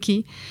continuamos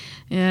aqui,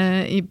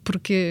 e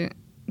porque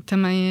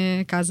também é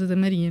a casa da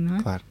Maria, não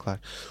é? Claro.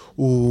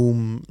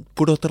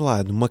 Por outro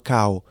lado,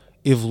 Macau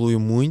evoluiu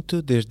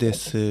muito desde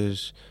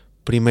esses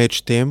primeiros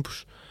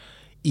tempos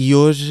e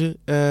hoje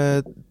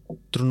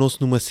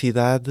tornou-se numa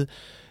cidade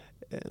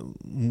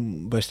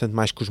bastante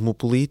mais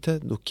cosmopolita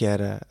do que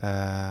era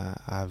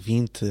há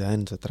 20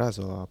 anos atrás,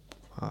 ou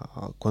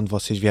quando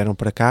vocês vieram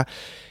para cá,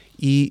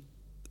 e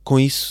com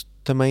isso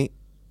também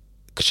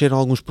cresceram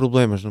alguns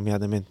problemas,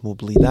 nomeadamente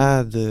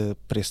mobilidade,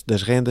 preço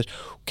das rendas.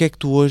 O que é que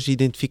tu hoje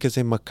identificas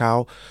em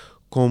Macau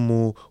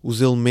como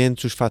os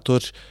elementos, os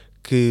fatores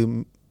que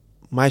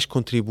mais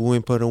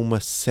contribuem para uma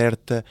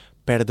certa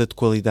perda de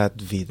qualidade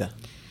de vida?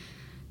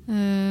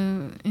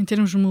 em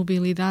termos de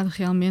mobilidade,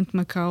 realmente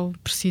Macau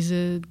precisa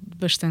de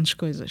bastantes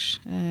coisas.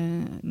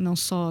 Não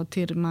só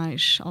ter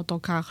mais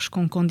autocarros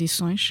com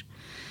condições,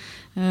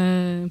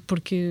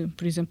 porque,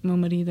 por exemplo, meu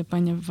marido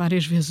apanha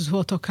várias vezes o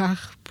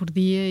autocarro por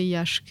dia e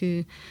acho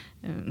que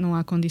não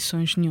há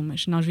condições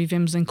nenhumas. Nós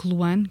vivemos em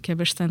Keluan, que é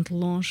bastante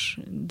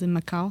longe de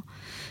Macau.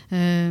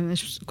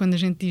 Quando a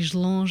gente diz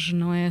longe,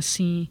 não é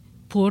assim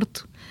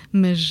Porto,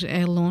 mas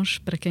é longe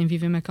para quem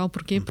vive em Macau.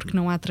 Porquê? Porque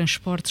não há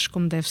transportes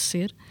como deve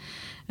ser.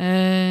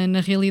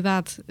 Na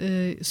realidade,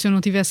 se eu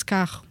não tivesse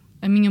carro,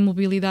 a minha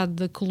mobilidade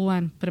da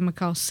Keluan para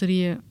Macau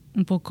seria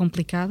um pouco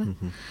complicada.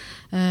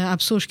 Há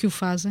pessoas que o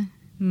fazem,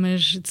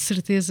 mas de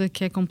certeza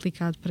que é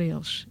complicado para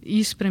eles.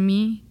 Isso, para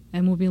mim,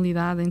 a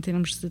mobilidade em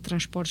termos de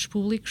transportes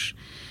públicos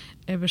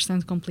é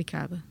bastante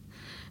complicada.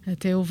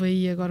 Até houve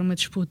aí agora uma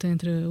disputa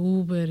entre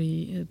Uber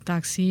e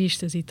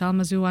taxistas e tal,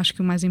 mas eu acho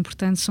que o mais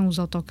importante são os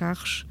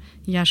autocarros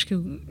e acho que,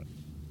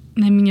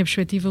 na minha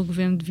perspectiva, o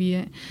governo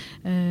devia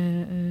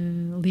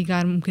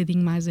ligar um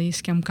bocadinho mais a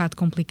isso, que é um bocado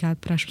complicado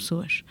para as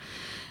pessoas.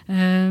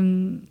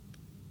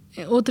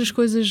 Outras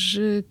coisas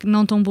que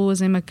não tão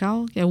boas em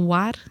Macau é o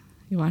ar.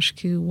 Eu acho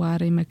que o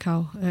ar em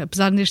Macau,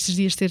 apesar destes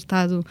dias ter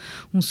estado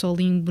um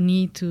solinho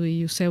bonito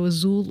e o céu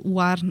azul,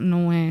 o ar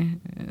não é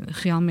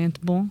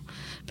realmente bom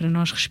para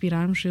nós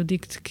respirarmos. Eu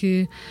digo-te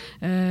que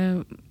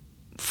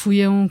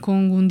fui a Hong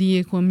Kong um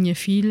dia com a minha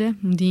filha,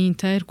 um dia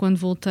inteiro. Quando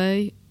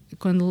voltei,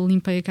 quando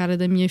limpei a cara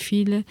da minha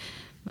filha,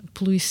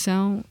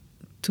 poluição,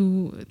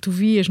 tu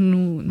vias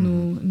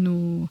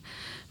no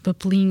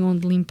papelinho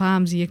onde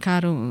limpámos e a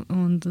cara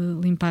onde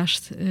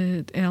limpaste,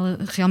 ela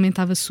realmente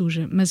estava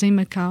suja. Mas em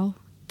Macau,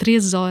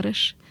 3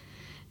 horas,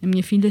 a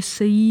minha filha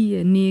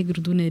saía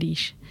negro do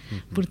nariz.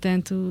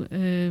 Portanto,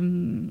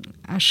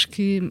 acho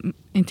que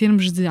em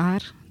termos de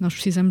ar, nós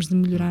precisamos de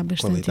melhorar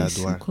bastante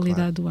isso. A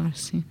qualidade do ar,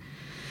 sim.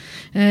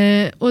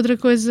 Outra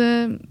coisa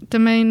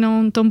também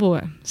não tão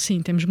boa. Sim,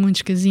 temos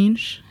muitos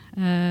casinos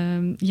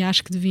e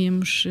acho que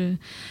devíamos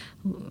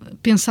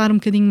pensar um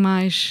bocadinho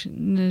mais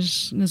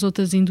nas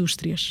outras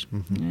indústrias.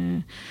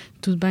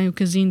 Tudo bem, o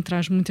casino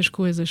traz muitas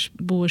coisas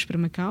boas para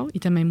Macau e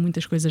também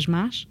muitas coisas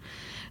más,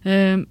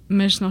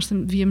 mas nós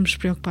devíamos nos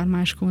preocupar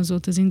mais com as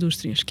outras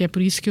indústrias, que é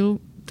por isso que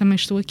eu também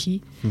estou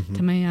aqui,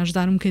 também a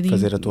ajudar um bocadinho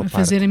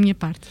fazer a minha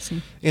parte.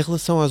 Sim. Em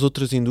relação às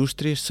outras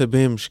indústrias,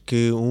 sabemos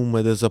que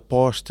uma das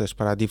apostas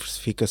para a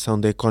diversificação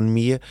da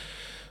economia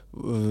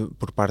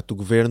por parte do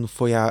governo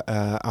foi a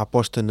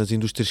aposta nas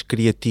indústrias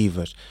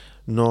criativas.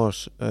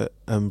 Nós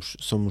ambos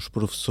somos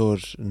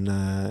professores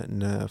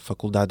na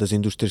Faculdade das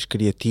Indústrias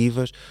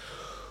Criativas.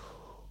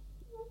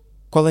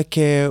 Qual é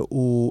que é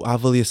a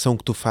avaliação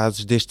que tu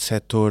fazes deste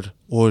setor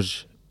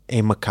hoje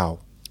em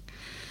Macau?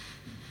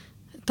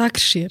 Está a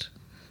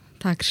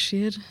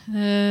crescer,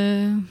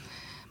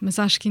 mas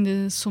acho que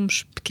ainda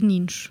somos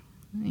pequeninos.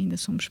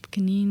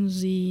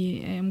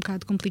 E é um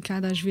bocado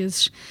complicado às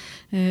vezes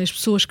as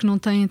pessoas que não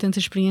têm tanta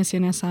experiência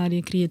nessa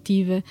área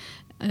criativa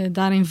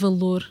darem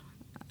valor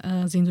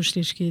às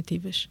indústrias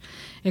criativas.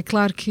 É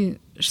claro que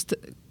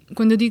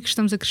quando eu digo que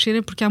estamos a crescer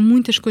é porque há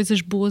muitas coisas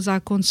boas a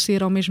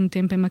acontecer ao mesmo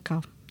tempo em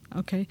Macau,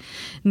 ok?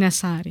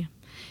 Nessa área.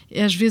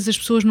 Às vezes as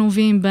pessoas não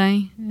veem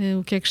bem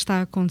o que é que está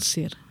a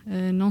acontecer.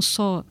 Não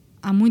só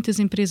há muitas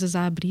empresas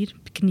a abrir,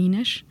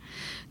 pequeninas,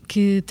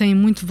 que têm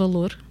muito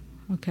valor,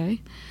 ok?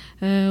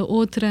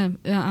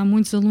 Há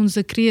muitos alunos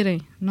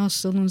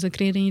nossos alunos a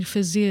quererem ir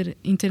fazer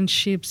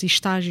internships e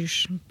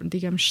estágios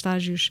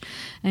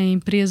em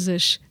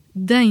empresas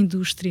da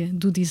indústria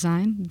do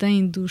design, da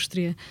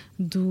indústria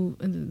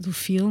do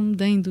filme,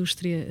 da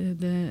indústria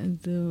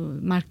do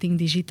marketing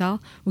digital,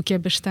 o que é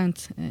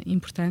bastante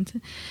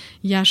importante.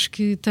 E acho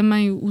que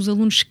também os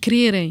alunos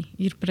quererem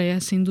ir para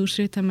essa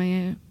indústria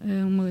também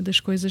é uma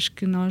das coisas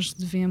que nós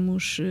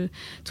devemos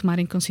tomar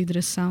em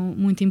consideração,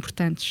 muito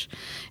importantes.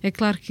 É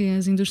claro que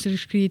as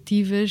indústrias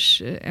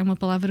criativas é uma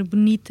palavra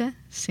bonita,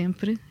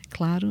 sempre,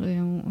 claro,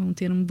 é um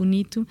termo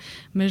bonito,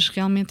 mas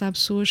realmente há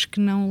pessoas que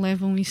não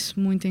levam isso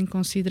muito em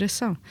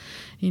consideração.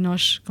 E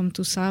nós, como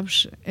tu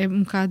sabes, é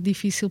um bocado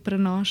difícil para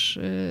nós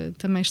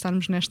também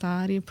estarmos nesta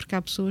área, porque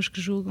há pessoas que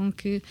julgam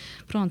que,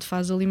 pronto,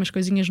 faz ali umas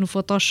coisinhas no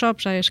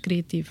Photoshop, já és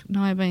criativo.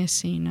 Não é bem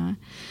assim, não é?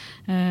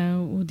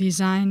 O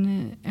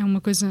design é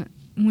uma coisa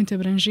muito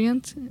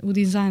abrangente. O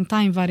design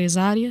está em várias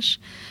áreas,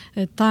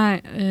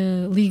 está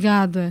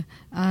ligada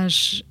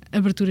às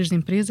aberturas de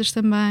empresas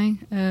também,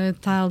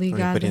 está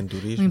ligado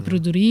ao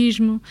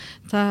empreendedorismo,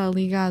 está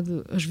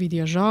ligado aos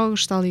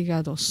videojogos, está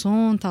ligado ao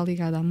som, está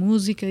ligado à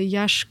música, e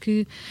acho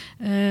que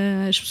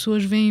as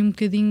pessoas veem um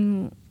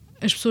bocadinho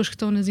as pessoas que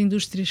estão nas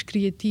indústrias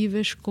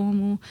criativas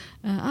como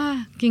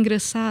que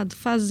engraçado,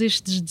 fazes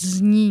estes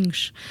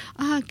desenhinhos,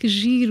 que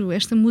giro,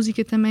 esta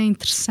música também é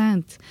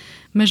interessante,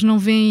 mas não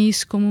veem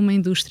isso como uma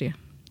indústria,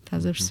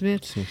 estás a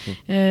perceber? Sim.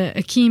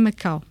 Aqui em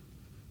Macau,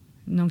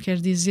 não quer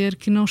dizer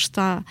que não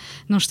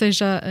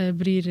esteja a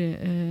abrir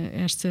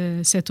este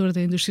setor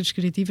das indústrias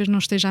criativas, não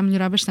esteja a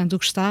melhorar bastante. O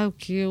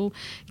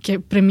que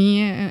para mim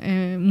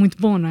é muito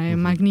bom, não é? É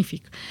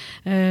magnífico.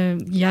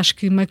 E acho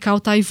que Macau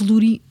está a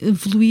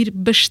evoluir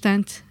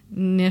bastante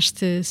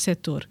neste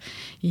setor,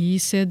 e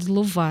isso é de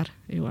louvar,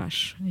 eu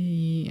acho.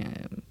 E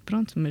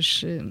pronto,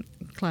 mas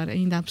claro,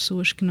 ainda há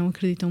pessoas que não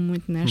acreditam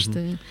muito nesta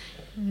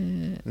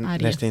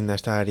área.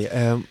 Nesta área.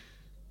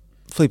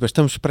 Filipa,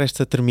 estamos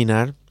prestes a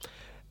terminar.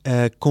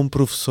 Como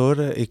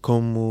professora e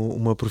como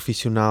uma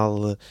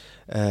profissional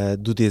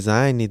do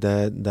design e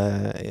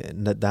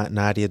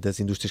na área das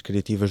indústrias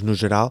criativas no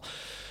geral,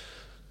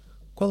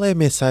 qual é a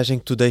mensagem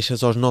que tu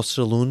deixas aos nossos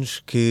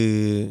alunos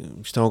que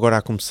estão agora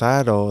a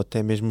começar, ou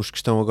até mesmo os que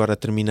estão agora a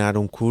terminar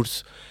um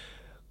curso?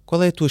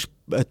 Qual é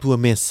a tua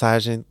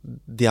mensagem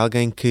de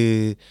alguém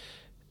que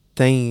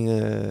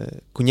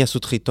conhece o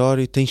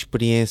território, tem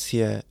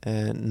experiência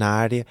na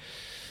área?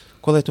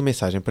 Qual é a tua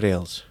mensagem para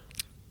eles?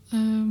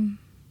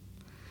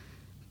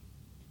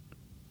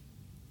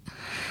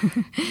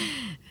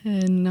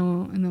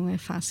 Não é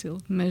fácil,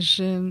 mas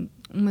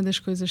uma das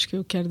coisas que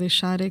eu quero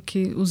deixar é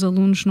que os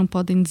alunos não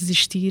podem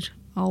desistir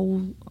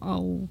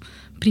ao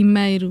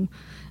primeiro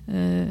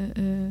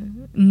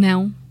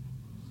não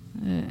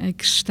a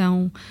que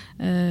estão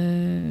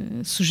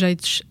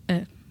sujeitos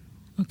a.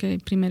 Ok?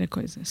 Primeira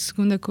coisa.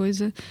 Segunda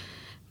coisa,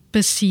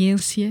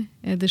 paciência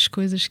é das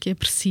coisas que é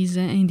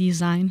precisa em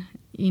design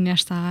e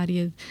nesta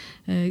área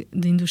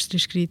de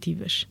indústrias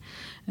criativas.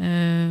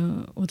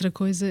 Outra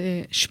coisa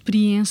é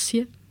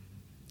experiência,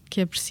 que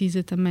é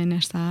precisa também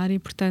nesta área.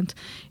 Portanto,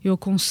 eu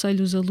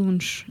aconselho os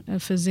alunos a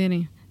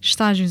fazerem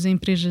estágios em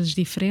empresas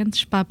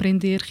diferentes para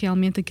aprender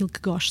realmente aquilo que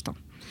gostam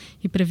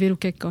e para ver o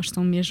que é que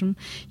gostam mesmo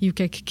e o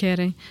que é que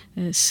querem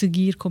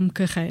seguir como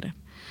carreira.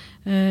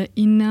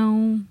 E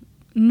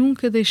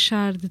nunca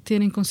deixar de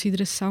ter em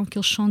consideração que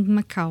eles são de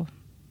Macau,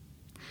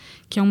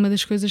 que é uma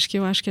das coisas que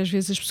eu acho que às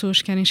vezes as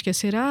pessoas querem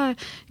esquecer.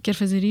 Quero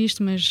fazer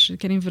isto, mas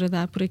quero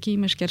enveredar por aqui,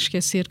 mas quero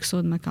esquecer que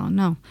sou de Macau.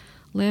 Não.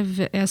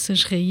 Leve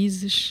essas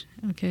raízes,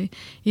 ok?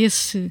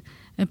 Esse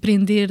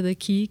aprender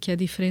daqui, que é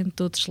diferente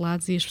de outros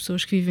lados, e as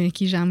pessoas que vivem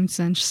aqui já há muitos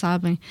anos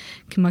sabem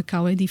que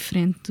Macau é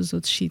diferente dos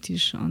outros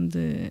sítios onde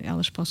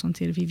elas possam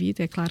ter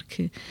vivido. É claro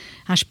que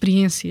há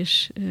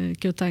experiências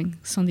que eu tenho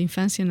que são de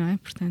infância, não é?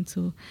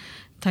 Portanto,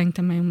 tenho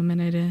também uma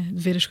maneira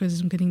de ver as coisas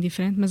um bocadinho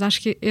diferente, mas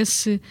acho que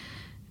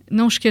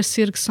não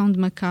esquecer que são de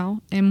Macau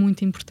é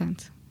muito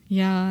importante. E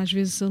há, às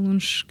vezes,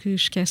 alunos que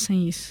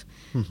esquecem isso.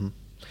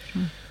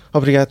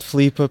 Obrigado,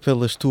 Filipa,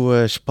 pelas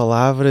tuas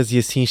palavras, e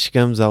assim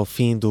chegamos ao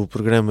fim do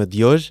programa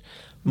de hoje.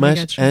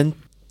 Mas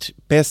antes,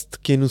 peço-te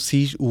que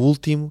anuncies o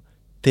último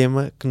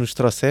tema que nos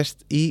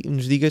trouxeste e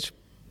nos digas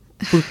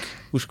por que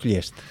o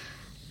escolheste.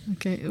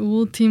 Ok, a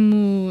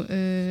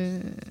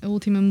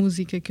última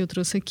música que eu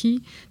trouxe aqui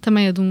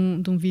também é de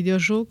um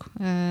videojogo.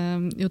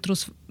 Eu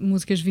trouxe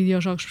músicas de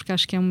videojogos porque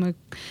acho que é uma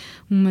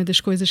das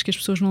coisas que as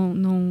pessoas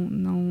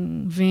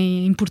não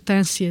veem a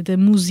importância da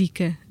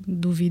música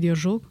do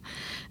videojogo.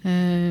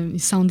 E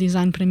sound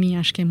design para mim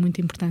acho que é muito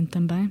importante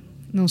também,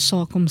 não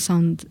só como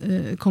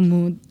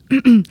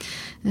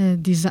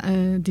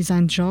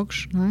design de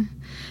jogos, não é?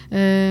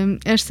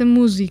 Esta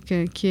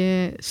música, que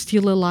é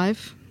Still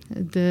Alive,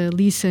 de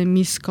Lisa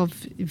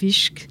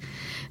Miskovsky,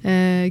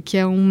 que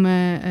é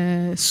uma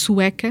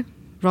sueca,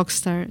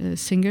 rockstar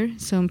singer,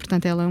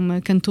 portanto ela é uma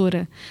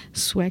cantora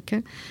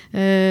sueca,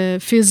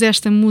 fez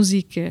esta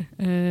música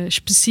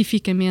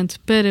especificamente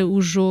para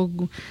o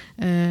jogo,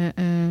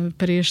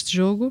 para este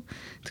jogo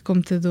de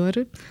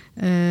computador,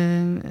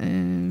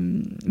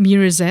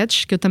 Mirror's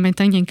Edge, que eu também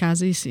tenho em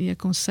casa e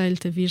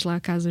aconselho-te a vir lá a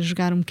casa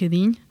jogar um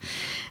bocadinho.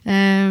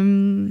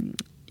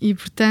 E,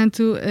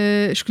 portanto,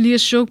 escolhi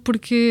este jogo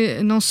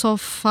porque não só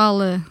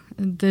fala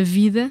da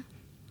vida,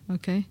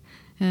 ok?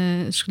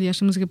 Escolhi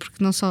esta música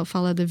porque não só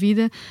fala da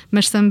vida,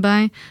 mas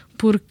também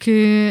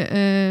porque,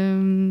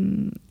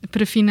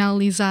 para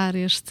finalizar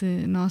essa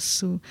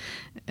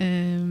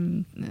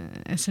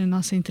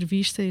nossa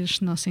entrevista,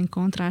 este nosso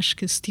encontro, acho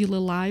que Still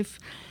Alive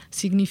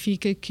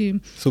significa que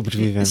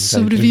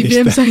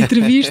sobrevivemos à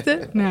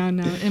entrevista.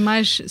 Não, é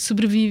mais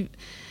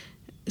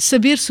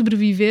saber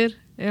sobreviver.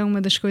 É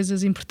uma das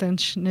coisas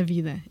importantes na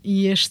vida,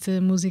 e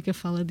esta música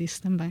fala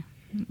disso também,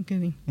 um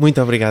bocadinho.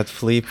 Muito obrigado,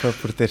 Filipa,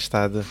 por ter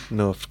estado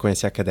na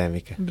Frequência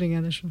Académica.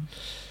 Obrigada, João.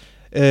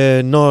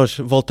 Nós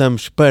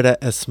voltamos para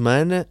a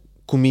semana,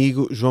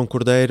 comigo, João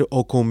Cordeiro,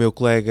 ou com o meu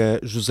colega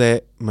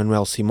José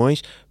Manuel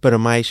Simões, para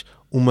mais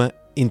uma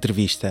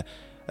entrevista.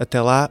 Até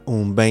lá,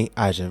 um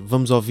bem-aja.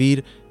 Vamos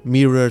ouvir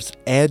Mirror's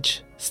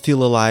Edge,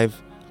 Still Alive,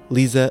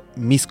 Lisa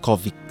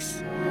Miskovsky.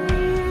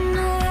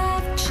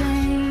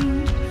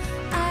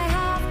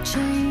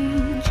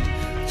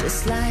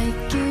 Just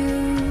like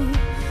you,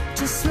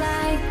 just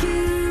like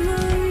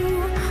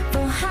you.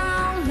 For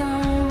how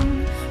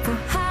long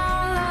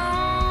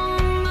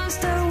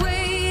must I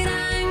wait?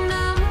 I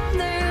know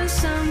there's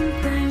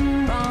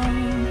something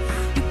wrong.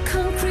 Your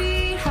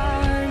concrete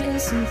heart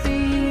isn't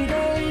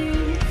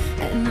beating,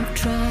 and I've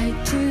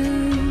tried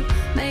to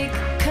make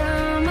it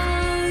come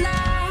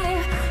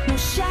alive. No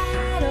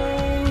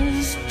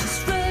shadows,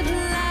 just red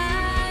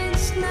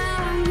lights. Now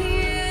I'm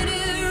here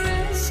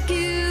to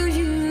rescue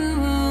you.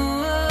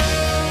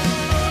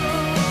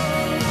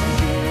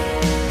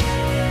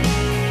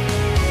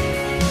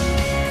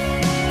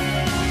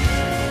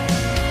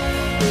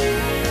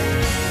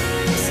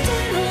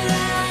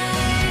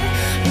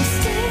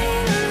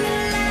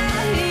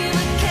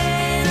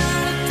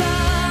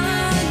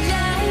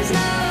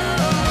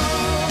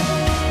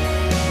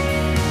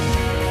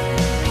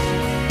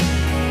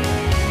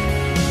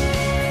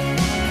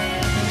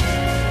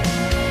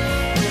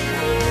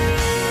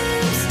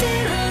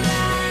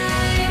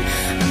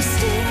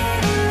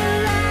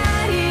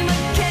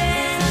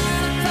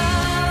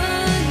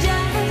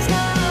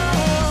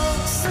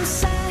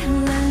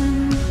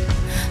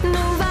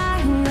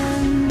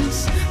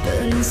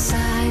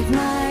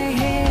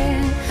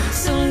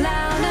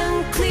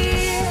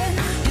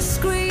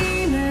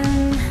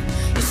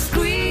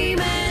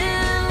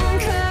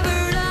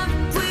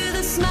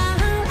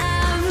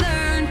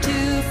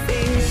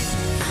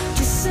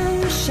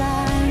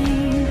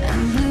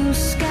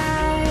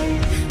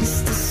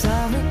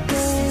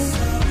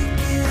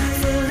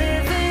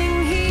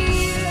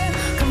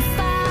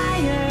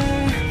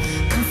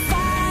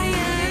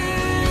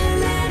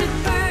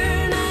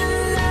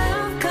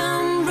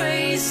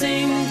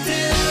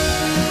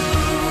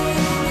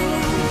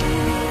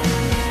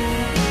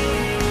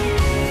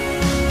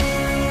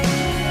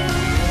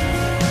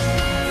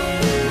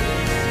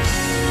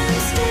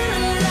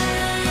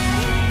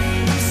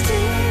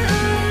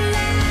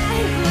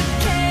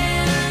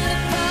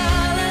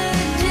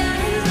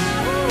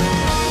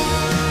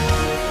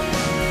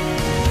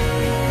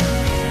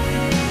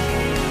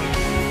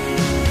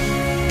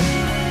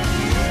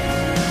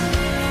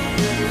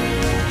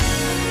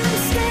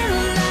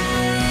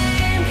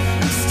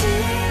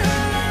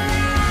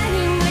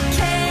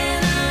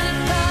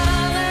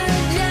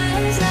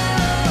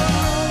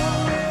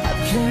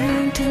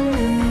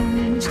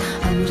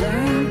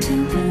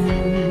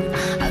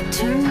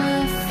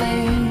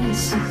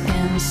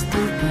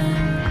 open.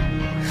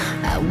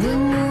 I will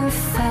move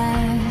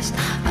fast,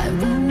 I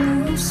will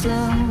move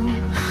slow.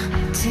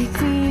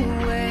 Take me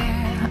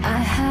where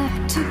I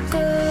have to go.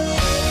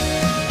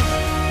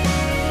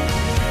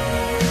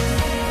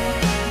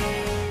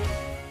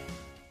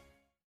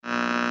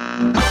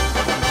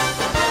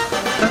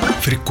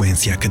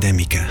 Frequência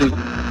Académica.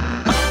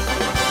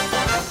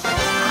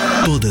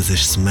 Todas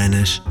as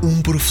semanas,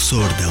 um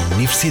professor da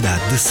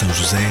Universidade de São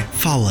José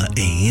fala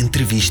em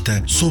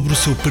entrevista sobre o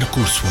seu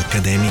percurso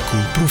académico,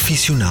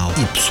 profissional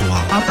e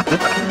pessoal.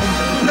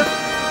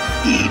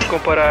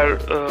 Comparar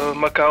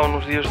Macau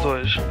nos dias de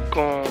hoje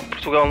com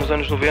Portugal nos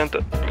anos 90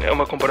 é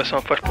uma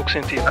comparação que faz pouco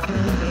sentido.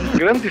 A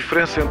grande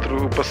diferença entre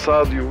o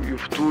passado e o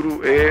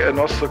futuro é a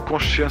nossa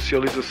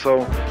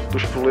consciencialização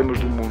dos problemas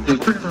do mundo.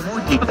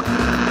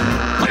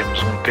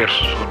 Temos 1/3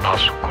 do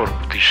nosso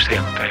corpo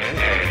discente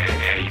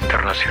é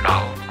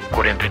internacional,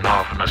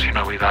 49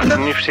 nacionalidades. A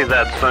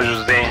Universidade de São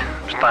José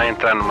está a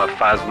entrar numa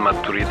fase de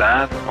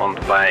maturidade onde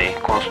vai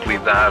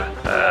consolidar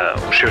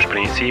os seus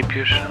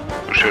princípios,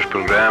 os seus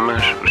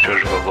programas, os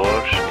seus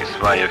valores e se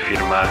vai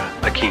afirmar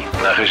aqui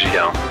na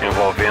região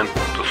envolvente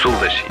do sul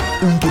da China.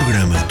 Um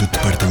programa do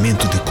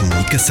Departamento de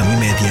Comunicação e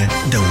Média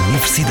da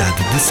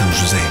Universidade de São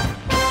José.